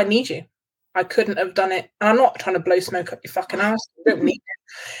need you. I couldn't have done it. And I'm not trying to blow smoke up your fucking ass. You don't need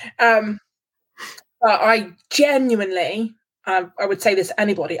it. But I genuinely, I would say this to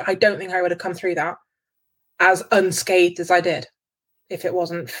anybody, I don't think I would have come through that as unscathed as I did if it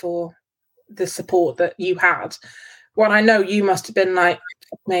wasn't for the support that you had. When I know you must have been like,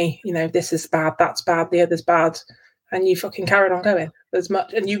 me, this is bad, that's bad, the other's bad. and you fucking carried on going as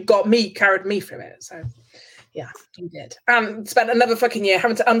much, and you carried me through it. So yeah, you did, and spent another fucking year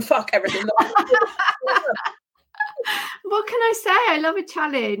having to unfuck everything. What can I say? I love a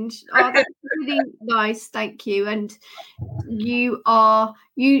challenge. Oh, that's really nice. Thank you. And you know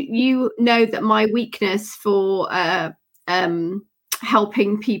that my weakness for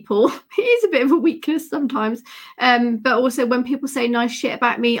helping people is a bit of a weakness sometimes. But also when people say nice shit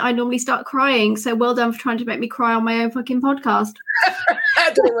about me, I normally start crying. So well done for trying to make me cry on my own fucking podcast.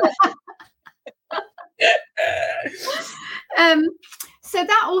 So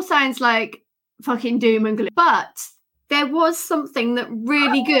that all sounds like fucking doom and gloom, but there was something that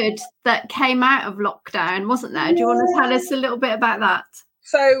really good that came out of lockdown, wasn't there? Do you want to tell us a little bit about that?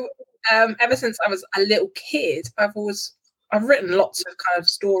 So ever since I was a little kid, I've written lots of kind of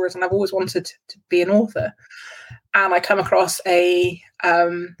stories, and I've always wanted to be an author. And I come across a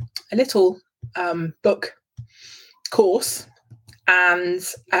little book course, and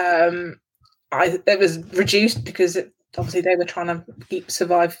it was reduced because obviously they were trying to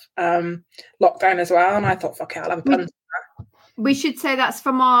survive lockdown as well. And I thought, fuck it, I'll have a punt. We should say that's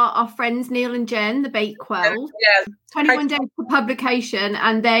from our friends Neil and Jen, the Bakewell. Yeah. 21 days for publication,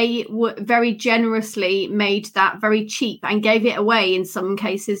 and they were very generously made that very cheap and gave it away in some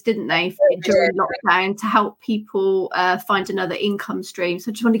cases, didn't they, during lockdown to help people find another income stream.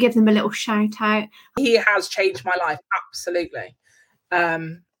 So I just want to give them a little shout out. He has changed my life, absolutely.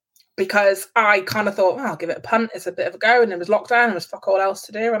 Because I kind of thought, I'll give it a punt. It's a bit of a go, and it was lockdown, and there was fuck all else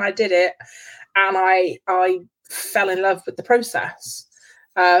to do, and I did it, and I fell in love with the process.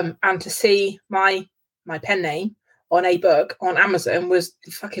 And to see my pen name on a book on Amazon was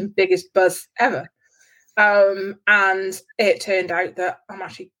the fucking biggest buzz ever. And it turned out that I'm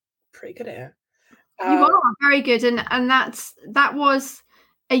actually pretty good at it. You are very good, and that was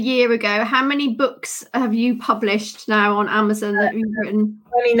a year ago. How many books have you published now on Amazon that you've written?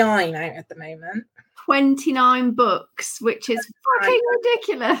 29 out at the moment. 29 books, which is fucking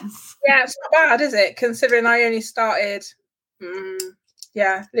ridiculous. Yeah, it's not bad, is it? Considering I only started,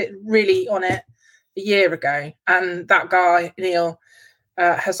 really on it a year ago. And that guy, Neil,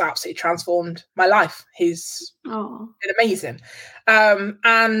 has absolutely transformed my life. He's been amazing.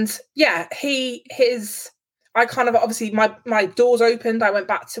 And yeah, I kind of, obviously my doors opened, I went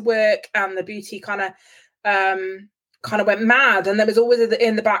back to work, and the beauty kind of went mad. And there was always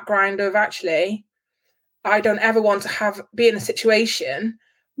in the background of, actually, I don't ever want to be in a situation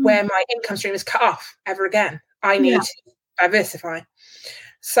where my income stream is cut off ever again. I need to diversify.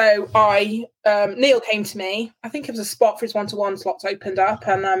 So Neil came to me. I think it was a spot for his one-to-one slots opened up,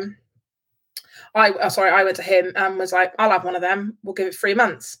 and I went to him and was like, I'll have one of them. We'll give it 3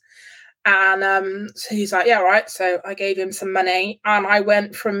 months. And so he's like, yeah, right. So I gave him some money, and I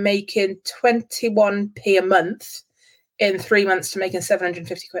went from making 21p a month in 3 months to making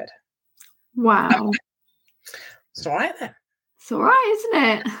 750 quid. Wow. It's all right then. It's all right, isn't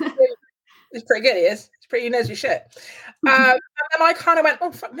it? It's pretty good, he is. It's pretty, he knows your shit. And then I kind of went,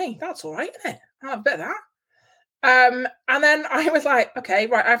 oh, fuck me, that's all right, isn't it? I'll have a bit of that. And then I was like, okay,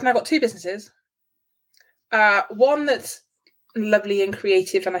 right, I've now got 2 businesses. One that's lovely and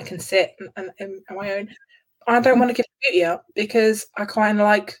creative, and I can sit and on my own. I don't want to give beauty up, because I kind of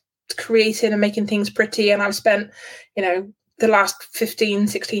like creating and making things pretty, and I've spent, the last 15,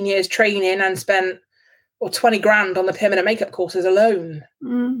 16 years training, and spent 20 grand on the permanent makeup courses alone. I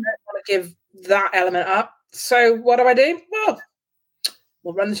don't want to give that element up. So what do? Well,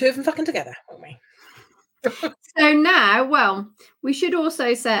 we'll run the 2 of them fucking together, won't we? So now, we should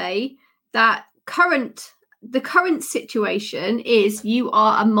also say that the current situation is you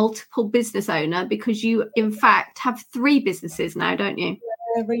are a multiple business owner, because you in fact have 3 businesses now, don't you?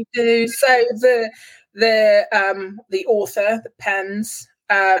 Yeah, we do. So the author, the pens,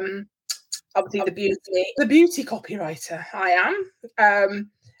 obviously the beauty copywriter I am.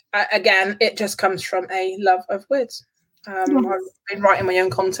 Again, it just comes from a love of words. I've been writing my own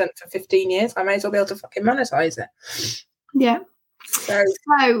content for 15 years. I may as well be able to fucking monetize it. Yeah.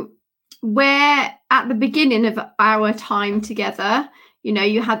 So where at the beginning of our time together,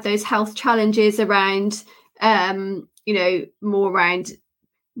 you had those health challenges around, more around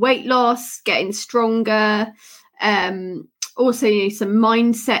weight loss, getting stronger, also some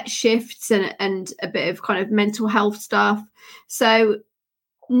mindset shifts and a bit of kind of mental health stuff. So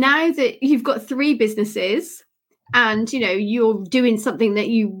now that you've got 3 businesses, and you're doing something that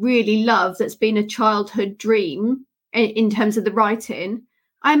you really love, that's been a childhood dream in terms of the writing,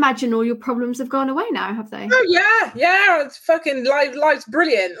 I imagine all your problems have gone away now, have they? Oh yeah, it's fucking life's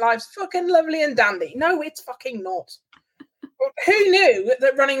brilliant, life's fucking lovely and dandy. No, it's fucking not. Who knew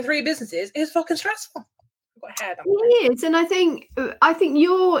that running 3 businesses is fucking stressful? got hair that It is, and I think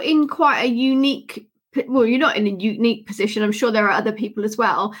you're in quite a unique. Well, you're not in a unique position. I'm sure there are other people as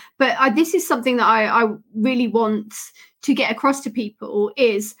well. But this is something that I really want to get across to people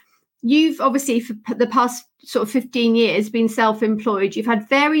is you've obviously for the past sort of 15 years been self-employed. You've had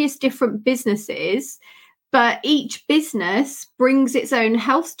various different businesses, but each business brings its own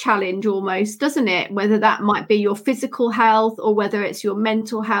health challenge almost, doesn't it? Whether that might be your physical health or whether it's your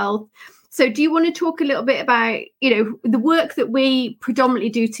mental health. So do you want to talk a little bit about, the work that we predominantly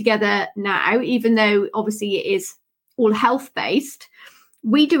do together now, even though obviously it is all health-based?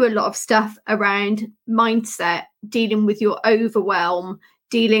 We do a lot of stuff around mindset, dealing with your overwhelm,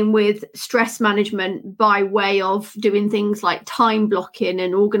 dealing with stress management by way of doing things like time blocking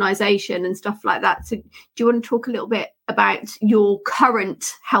and organization and stuff like that. So do you want to talk a little bit about your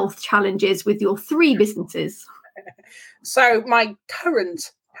current health challenges with your 3 businesses? So my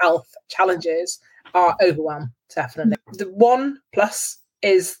current health challenges are overwhelm, definitely. The one plus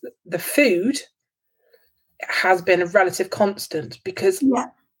is the food has been a relative constant because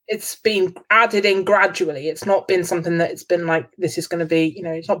it's been added in gradually. It's not been something that it's been like, this is going to be,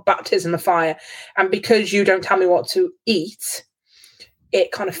 it's not baptism of fire. And because you don't tell me what to eat,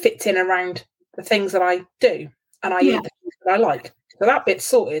 it kind of fits in around the things that I do. And I eat the things that I like. So that bit's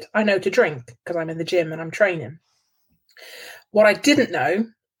sorted. I know to drink because I'm in the gym and I'm training. What I didn't know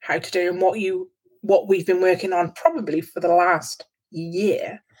how to do and what we've been working on probably for the last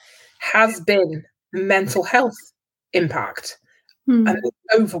year has been the mental health impact and the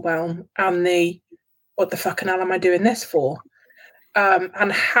overwhelm and the what the fucking hell am I doing this for,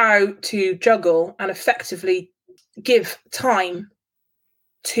 and how to juggle and effectively give time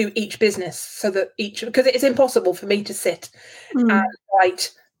to each business so that because it is impossible for me to sit and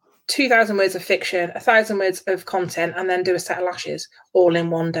write 2,000 words of fiction, 1,000 words of content, and then do a set of lashes all in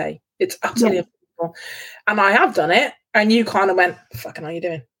one day. It's utterly impossible. And I have done it, and you kind of went, fucking, how are you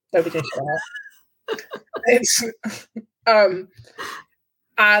doing? Don't be doing shit. It's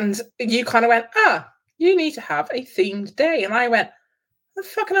and you kind of went, you need to have a themed day. And I went, the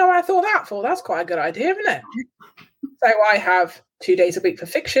fucking hell I thought that for? That's quite a good idea, isn't it? So I have 2 days a week for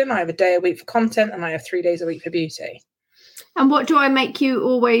fiction, I have a day a week for content, and I have 3 days a week for beauty. And what do I make you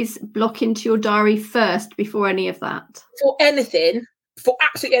always block into your diary first before any of that? For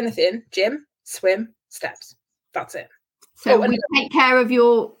absolutely anything, gym, swim, steps. That's it. So we take care of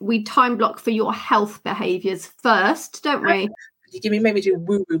we time block for your health behaviours first, don't we? You made me do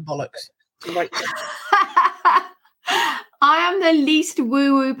woo-woo bollocks. Right. I am the least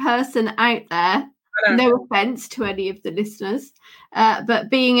woo-woo person out there. No offence to any of the listeners,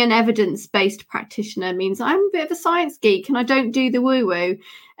 but being an evidence-based practitioner means I'm a bit of a science geek and I don't do the woo-woo.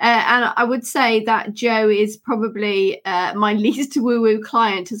 And I would say that Jo is probably my least woo-woo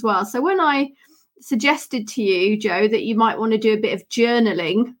client as well. So when I suggested to you, Jo, that you might want to do a bit of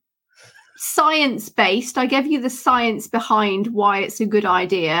journaling, science-based, I gave you the science behind why it's a good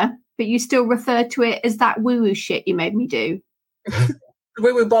idea, but you still refer to it as that woo-woo shit you made me do.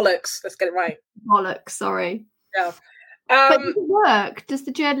 Woo-woo bollocks. Let's get it right. Bollocks, sorry. Yeah. But does it work? Does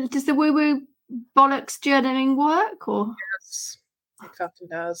the woo-woo bollocks journaling work? Or yes, it fucking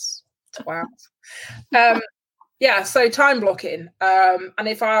does. Twat. So time blocking. And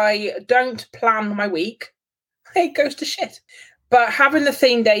if I don't plan my week, it goes to shit. But having the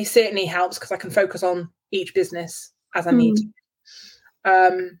theme day certainly helps because I can focus on each business as I need to.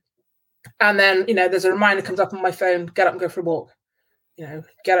 And then, there's a reminder comes up on my phone, get up and go for a walk.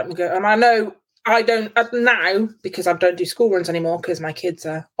 Get up and go. And I know I don't now because I don't do school runs anymore because my kids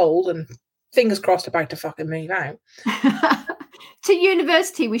are old and fingers crossed about to fucking move out. To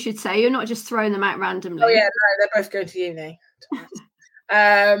university, we should say. You're not just throwing them out randomly. Oh yeah, no, they're both going to uni.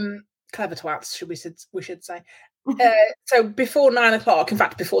 Clever twats, we should say. So before 9 o'clock, in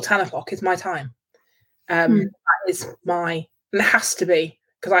fact, before 10 o'clock is my time. That is and it has to be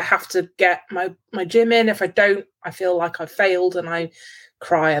because I have to get my gym in. If I don't, I feel like I've failed and I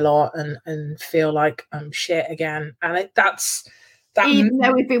cry a lot and feel like I'm shit again. And that's that. Even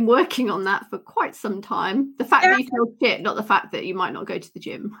though we've been working on that for quite some time, the fact that you feel shit, not the fact that you might not go to the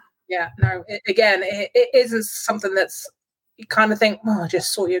gym. Yeah, no, it isn't something that's you kind of think,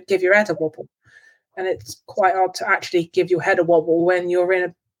 just give your head a wobble. And it's quite hard to actually give your head a wobble when you're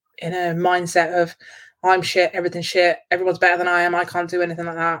in a mindset of I'm shit, everything's shit, everyone's better than I am, I can't do anything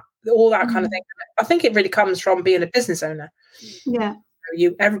like that. All that kind of thing. I think it really comes from being a business owner. Yeah.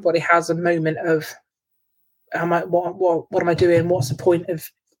 Everybody has a moment of what am I doing? What's the point of?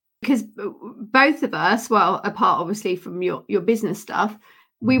 Because both of us, well, apart obviously from your business stuff,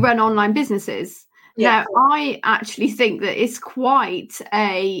 we run online businesses. Yeah. Now, I actually think that it's quite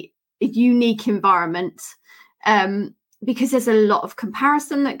a unique environment because there's a lot of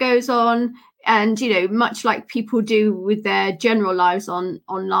comparison that goes on. And, you know, much like people do with their general lives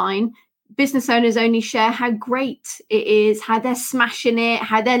online, business owners only share how great it is, how they're smashing it,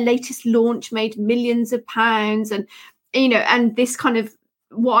 how their latest launch made millions of pounds. And, you know, and this kind of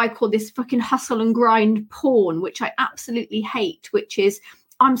what I call this fucking hustle and grind porn, which I absolutely hate, which is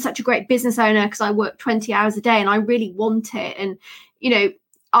I'm such a great business owner because I work 20 hours a day and I really want it. And, you know,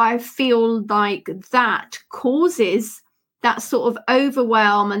 I feel like that causes that sort of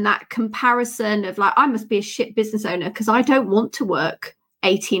overwhelm and that comparison of like, I must be a shit business owner because I don't want to work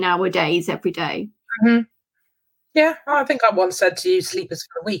 18-hour days every day. Mm-hmm. Yeah, I think I once said to you, sleepers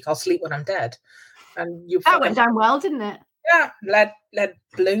for a week, I'll sleep when I'm dead. And you that went down well, didn't it? Yeah, lead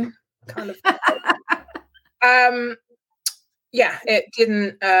balloon kind of. Yeah, it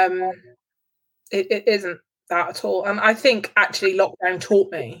didn't. It isn't that at all. And I think actually lockdown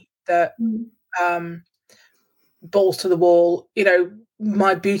taught me that balls to the wall. You know,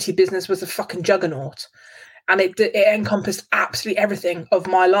 my beauty business was a fucking juggernaut, and it encompassed absolutely everything of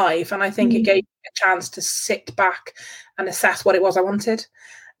my life. And I think it gave me a chance to sit back and assess what it was I wanted,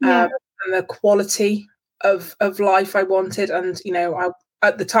 and the quality of life I wanted. And you know,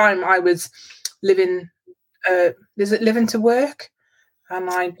 at the time I was living. Is it living to work? And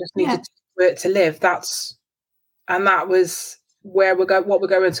I just needed to work to live. That was where what we're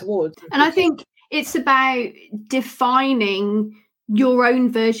going towards. And I think it's about defining your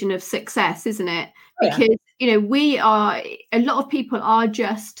own version of success, isn't it? Because you know, a lot of people are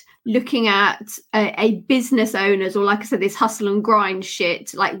just looking at a business owners, or like I said, this hustle and grind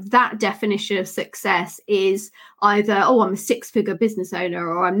shit. Like that definition of success is either, oh, I'm a 6-figure business owner,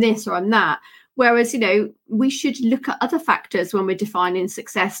 or I'm this, or I'm that. Whereas, you know, we should look at other factors when we're defining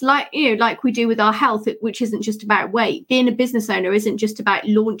success, like, you know, like we do with our health, which isn't just about weight. Being a business owner isn't just about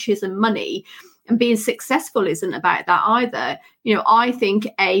launches and money, and being successful isn't about that either. You know, I think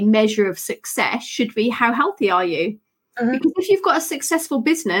a measure of success should be how healthy are you? Mm-hmm. Because if you've got a successful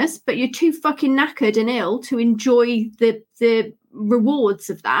business, but you're too fucking knackered and ill to enjoy the rewards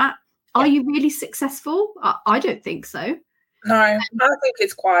of that, are you really successful? I don't think so. No, I think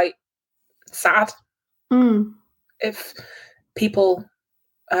it's quite sad if people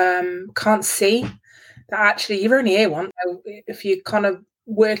can't see that actually you're only here once. If you kind of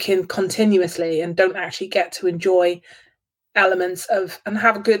working continuously and don't actually get to enjoy elements of and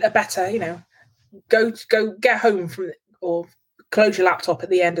have a better, you know, go get home from or close your laptop at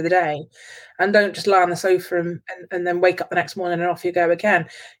the end of the day and don't just lie on the sofa and then wake up the next morning and off you go again.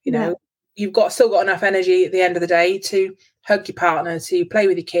 You know, you've still got enough energy at the end of the day to hug your partner, to play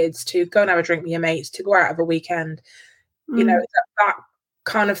with your kids, to go and have a drink with your mates, to go out of a weekend. You know, that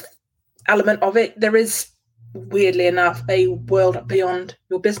kind of element of it. There is, weirdly enough, a world beyond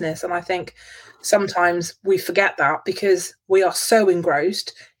your business. And I think sometimes we forget that because we are so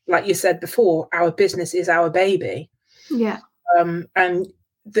engrossed. Like you said before, our business is our baby. Yeah. And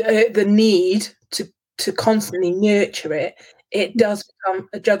the need to constantly nurture it does become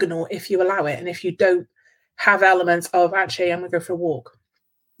a juggernaut if you allow it. And if you don't have elements of, actually, I'm going to go for a walk.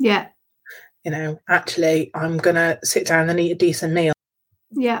 Yeah. You know, actually, I'm going to sit down and eat a decent meal.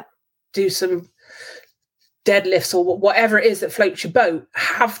 Yeah. Do some deadlifts or whatever it is that floats your boat.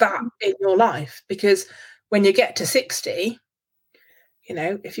 Have that in your life. Because when you get to 60, you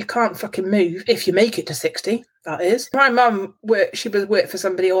know, if you can't fucking move, if you make it to 60, that is. My mum worked for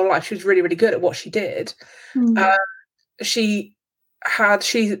somebody all her life. She was really, really good at what she did. She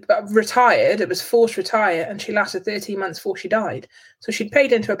retired. It was forced retire, and she lasted 13 months before she died. So she'd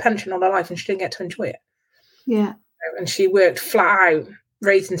paid into a pension all her life and she didn't get to enjoy it. Yeah. And she worked flat out,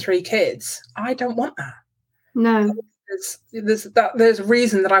 raising 3 kids. I don't want that. No. There's a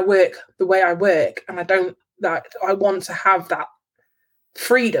reason that I work the way I work, and I want to have that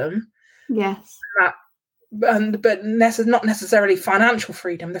freedom. Yes. But not necessarily financial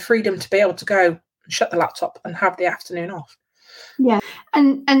freedom, the freedom to be able to go and shut the laptop and have the afternoon off. Yeah.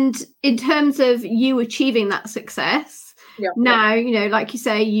 And in terms of you achieving that success, now, you know, like you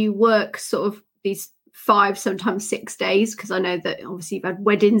say, you work sort of these 5, sometimes 6 days, because I know that obviously you've had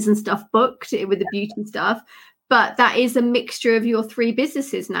weddings and stuff booked with the beauty stuff, but that is a mixture of your 3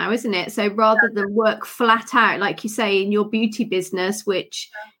 businesses now, isn't it? So rather than work flat out, like you say, in your beauty business, which,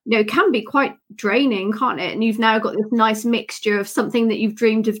 you know, can be quite draining, can't it? And you've now got this nice mixture of something that you've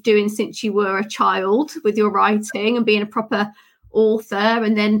dreamed of doing since you were a child with your writing and being a proper author,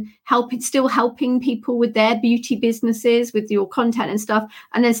 and then still helping people with their beauty businesses with your content and stuff,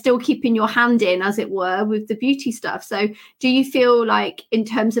 and then still keeping your hand in, as it were, with the beauty stuff. So do you feel like, in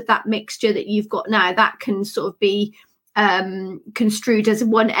terms of that mixture that you've got now, that can sort of be construed as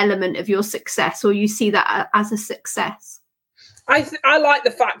one element of your success, or you see that as a success? I like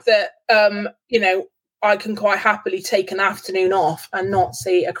the fact that I can quite happily take an afternoon off and not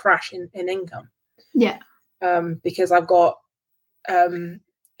see a crash in income. Yeah. Because I've got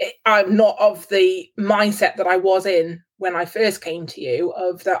I'm not of the mindset that I was in when I first came to you,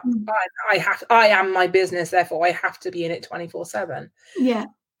 of that I am my business, therefore I have to be in it 24/7. Yeah.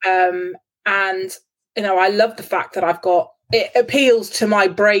 And I love the fact that it appeals to my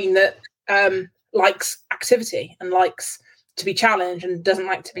brain that likes activity and likes to be challenged and doesn't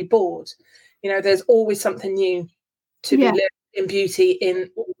like to be bored. There's always something new to be lived in beauty, in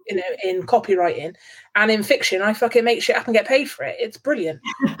copywriting, and in fiction. I fucking make shit up and get paid for it. It's brilliant.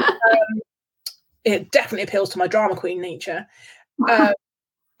 It definitely appeals to my drama queen nature.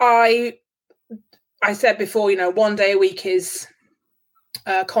 I said before, 1 day a week is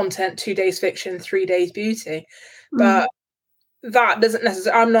content, 2 days fiction, 3 days beauty, but that doesn't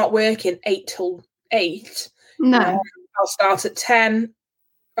necessarily. I'm not working 8 till 8. No. I'll start at 10.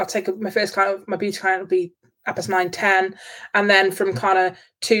 I'll take my first client. My beauty client will be 9:10, and then from kind of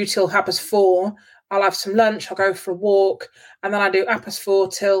 2 till 4, I'll have some lunch. I'll go for a walk, and then I do 4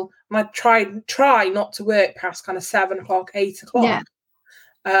 till. I try not to work past kind of 7 o'clock, 8 o'clock,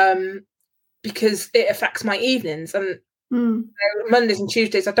 because it affects my evenings. And Mondays and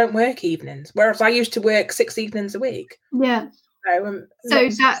Tuesdays I don't work evenings, whereas I used to work 6 evenings a week. Yeah. So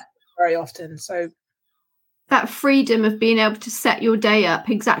that very often. So that freedom of being able to set your day up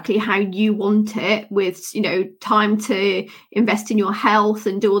exactly how you want it, with time to invest in your health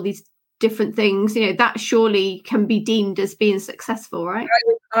and do all these different things, that surely can be deemed as being successful, right?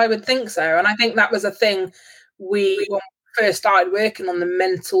 I would think so. And I think that was a thing when we first started working on the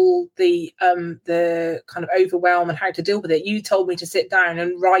mental, the kind of overwhelm and how to deal with it. You told me to sit down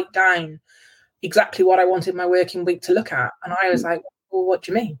and write down exactly what I wanted my working week to look at, and I was like, well, what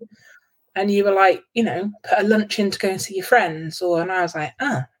do you mean? And you were like, put a lunch in to go and see your friends, and I was like,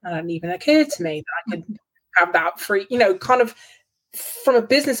 that hadn't even occurred to me that I could have that free, kind of from a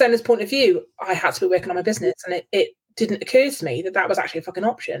business owner's point of view. I had to be working on my business, and it didn't occur to me that was actually a fucking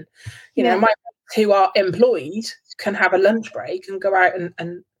option. My friends who are employed can have a lunch break and go out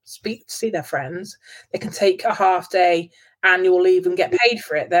and see their friends. They can take a half day annual leave and get paid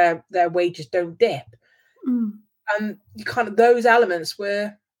for it. Their wages don't dip. And kind of those elements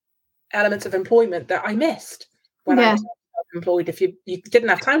were elements of employment that I missed when I was employed. If you didn't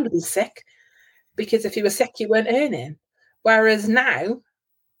have time to be sick, because if you were sick you weren't earning. Whereas now,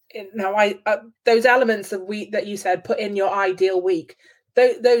 those elements of week that you said, put in your ideal week,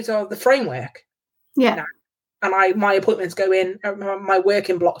 those are the framework. Now. And my appointments go in, my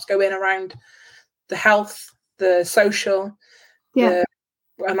working blocks go in around the health, the social, and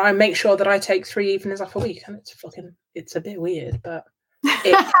I make sure that I take 3 evenings off a week. And it's a bit weird, but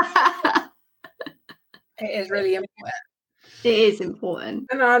it is really important. It is important.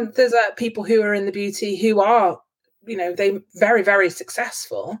 And there's people who are in the beauty who are, they very, very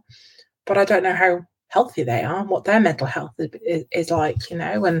successful, but I don't know how healthy they are, what their mental health is like, and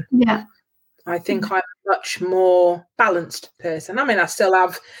I think I'm a much more balanced person. I mean, I still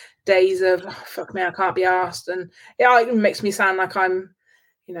have days of, fuck me, I can't be arsed. And it makes me sound like I'm,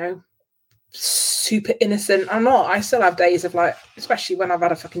 super innocent. I'm not. I still have days of, like, especially when I've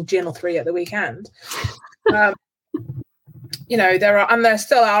had a fucking gin or 3 at the weekend. There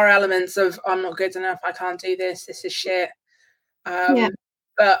still are elements of, I'm not good enough, I can't do this is shit.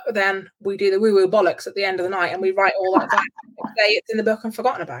 But then we do the woo-woo bollocks at the end of the night and we write all that down. It's in the book and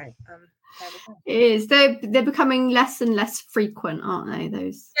forgotten about. It is. They're becoming less and less frequent, aren't they?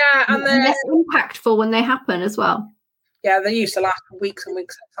 Those. Yeah, and they're less impactful when they happen as well. Yeah, they used to last weeks and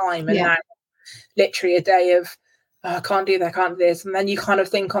weeks at a time, and now literally a day of I can't do that, I can't do this, and then you kind of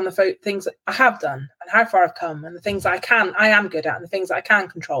think on the things that I have done and how far I've come, and the things that I am good at, and the things that I can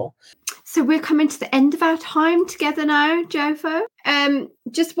control. So we're coming to the end of our time together now, JoFo.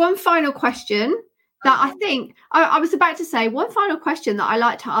 Just one final question. That I think I was about to say, one final question that I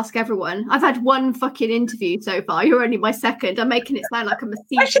like to ask everyone. I've had one fucking interview so far. You're only my second. I'm making it sound like I'm a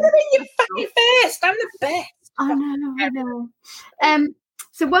season. I should have been your fucking first. I'm the best. I know.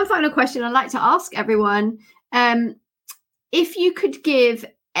 So one final question I'd like to ask everyone. If you could give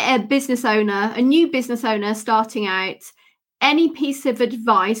a new business owner starting out, any piece of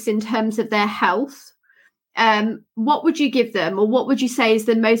advice in terms of their health, what would you give them, or what would you say is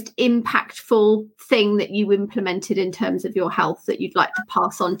the most impactful thing that you implemented in terms of your health that you'd like to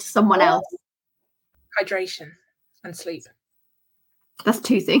pass on to someone else? Hydration and sleep. That's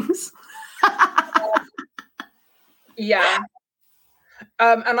 2 things.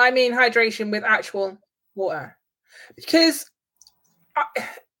 And I mean hydration with actual water. because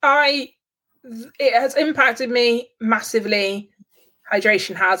it has impacted me massively.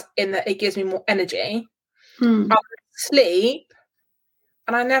 Hydration has, in that it gives me more energy. Sleep,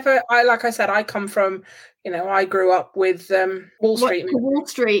 and like I said, I come from, I grew up with Wall Street. Wall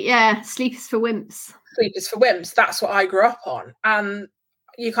Street, yeah. Sleep is for wimps. Sleep is for wimps. That's what I grew up on. And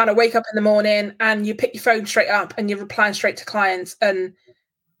you kind of wake up in the morning and you pick your phone straight up and you're replying straight to clients, and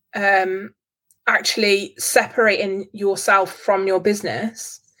actually separating yourself from your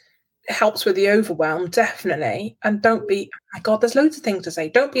business helps with the overwhelm, definitely. And don't be, oh my God, there's loads of things to say.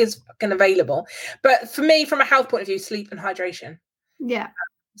 Don't be as fucking available. But for me, from a health point of view, sleep and hydration. Yeah.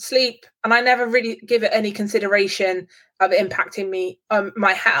 Sleep, and I never really give it any consideration of it impacting me,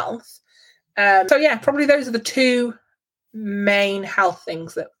 my health. So yeah, probably those are the two main health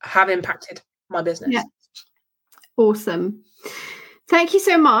things that have impacted my business. Yeah. Awesome. Thank you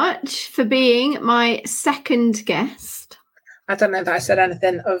so much for being my second guest. I don't know that I said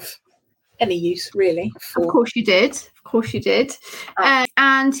anything of any use, really. Of course you did.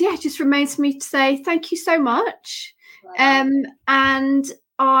 And yeah, it just remains for me to say thank you so much. And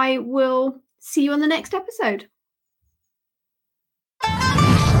I will see you on the next episode.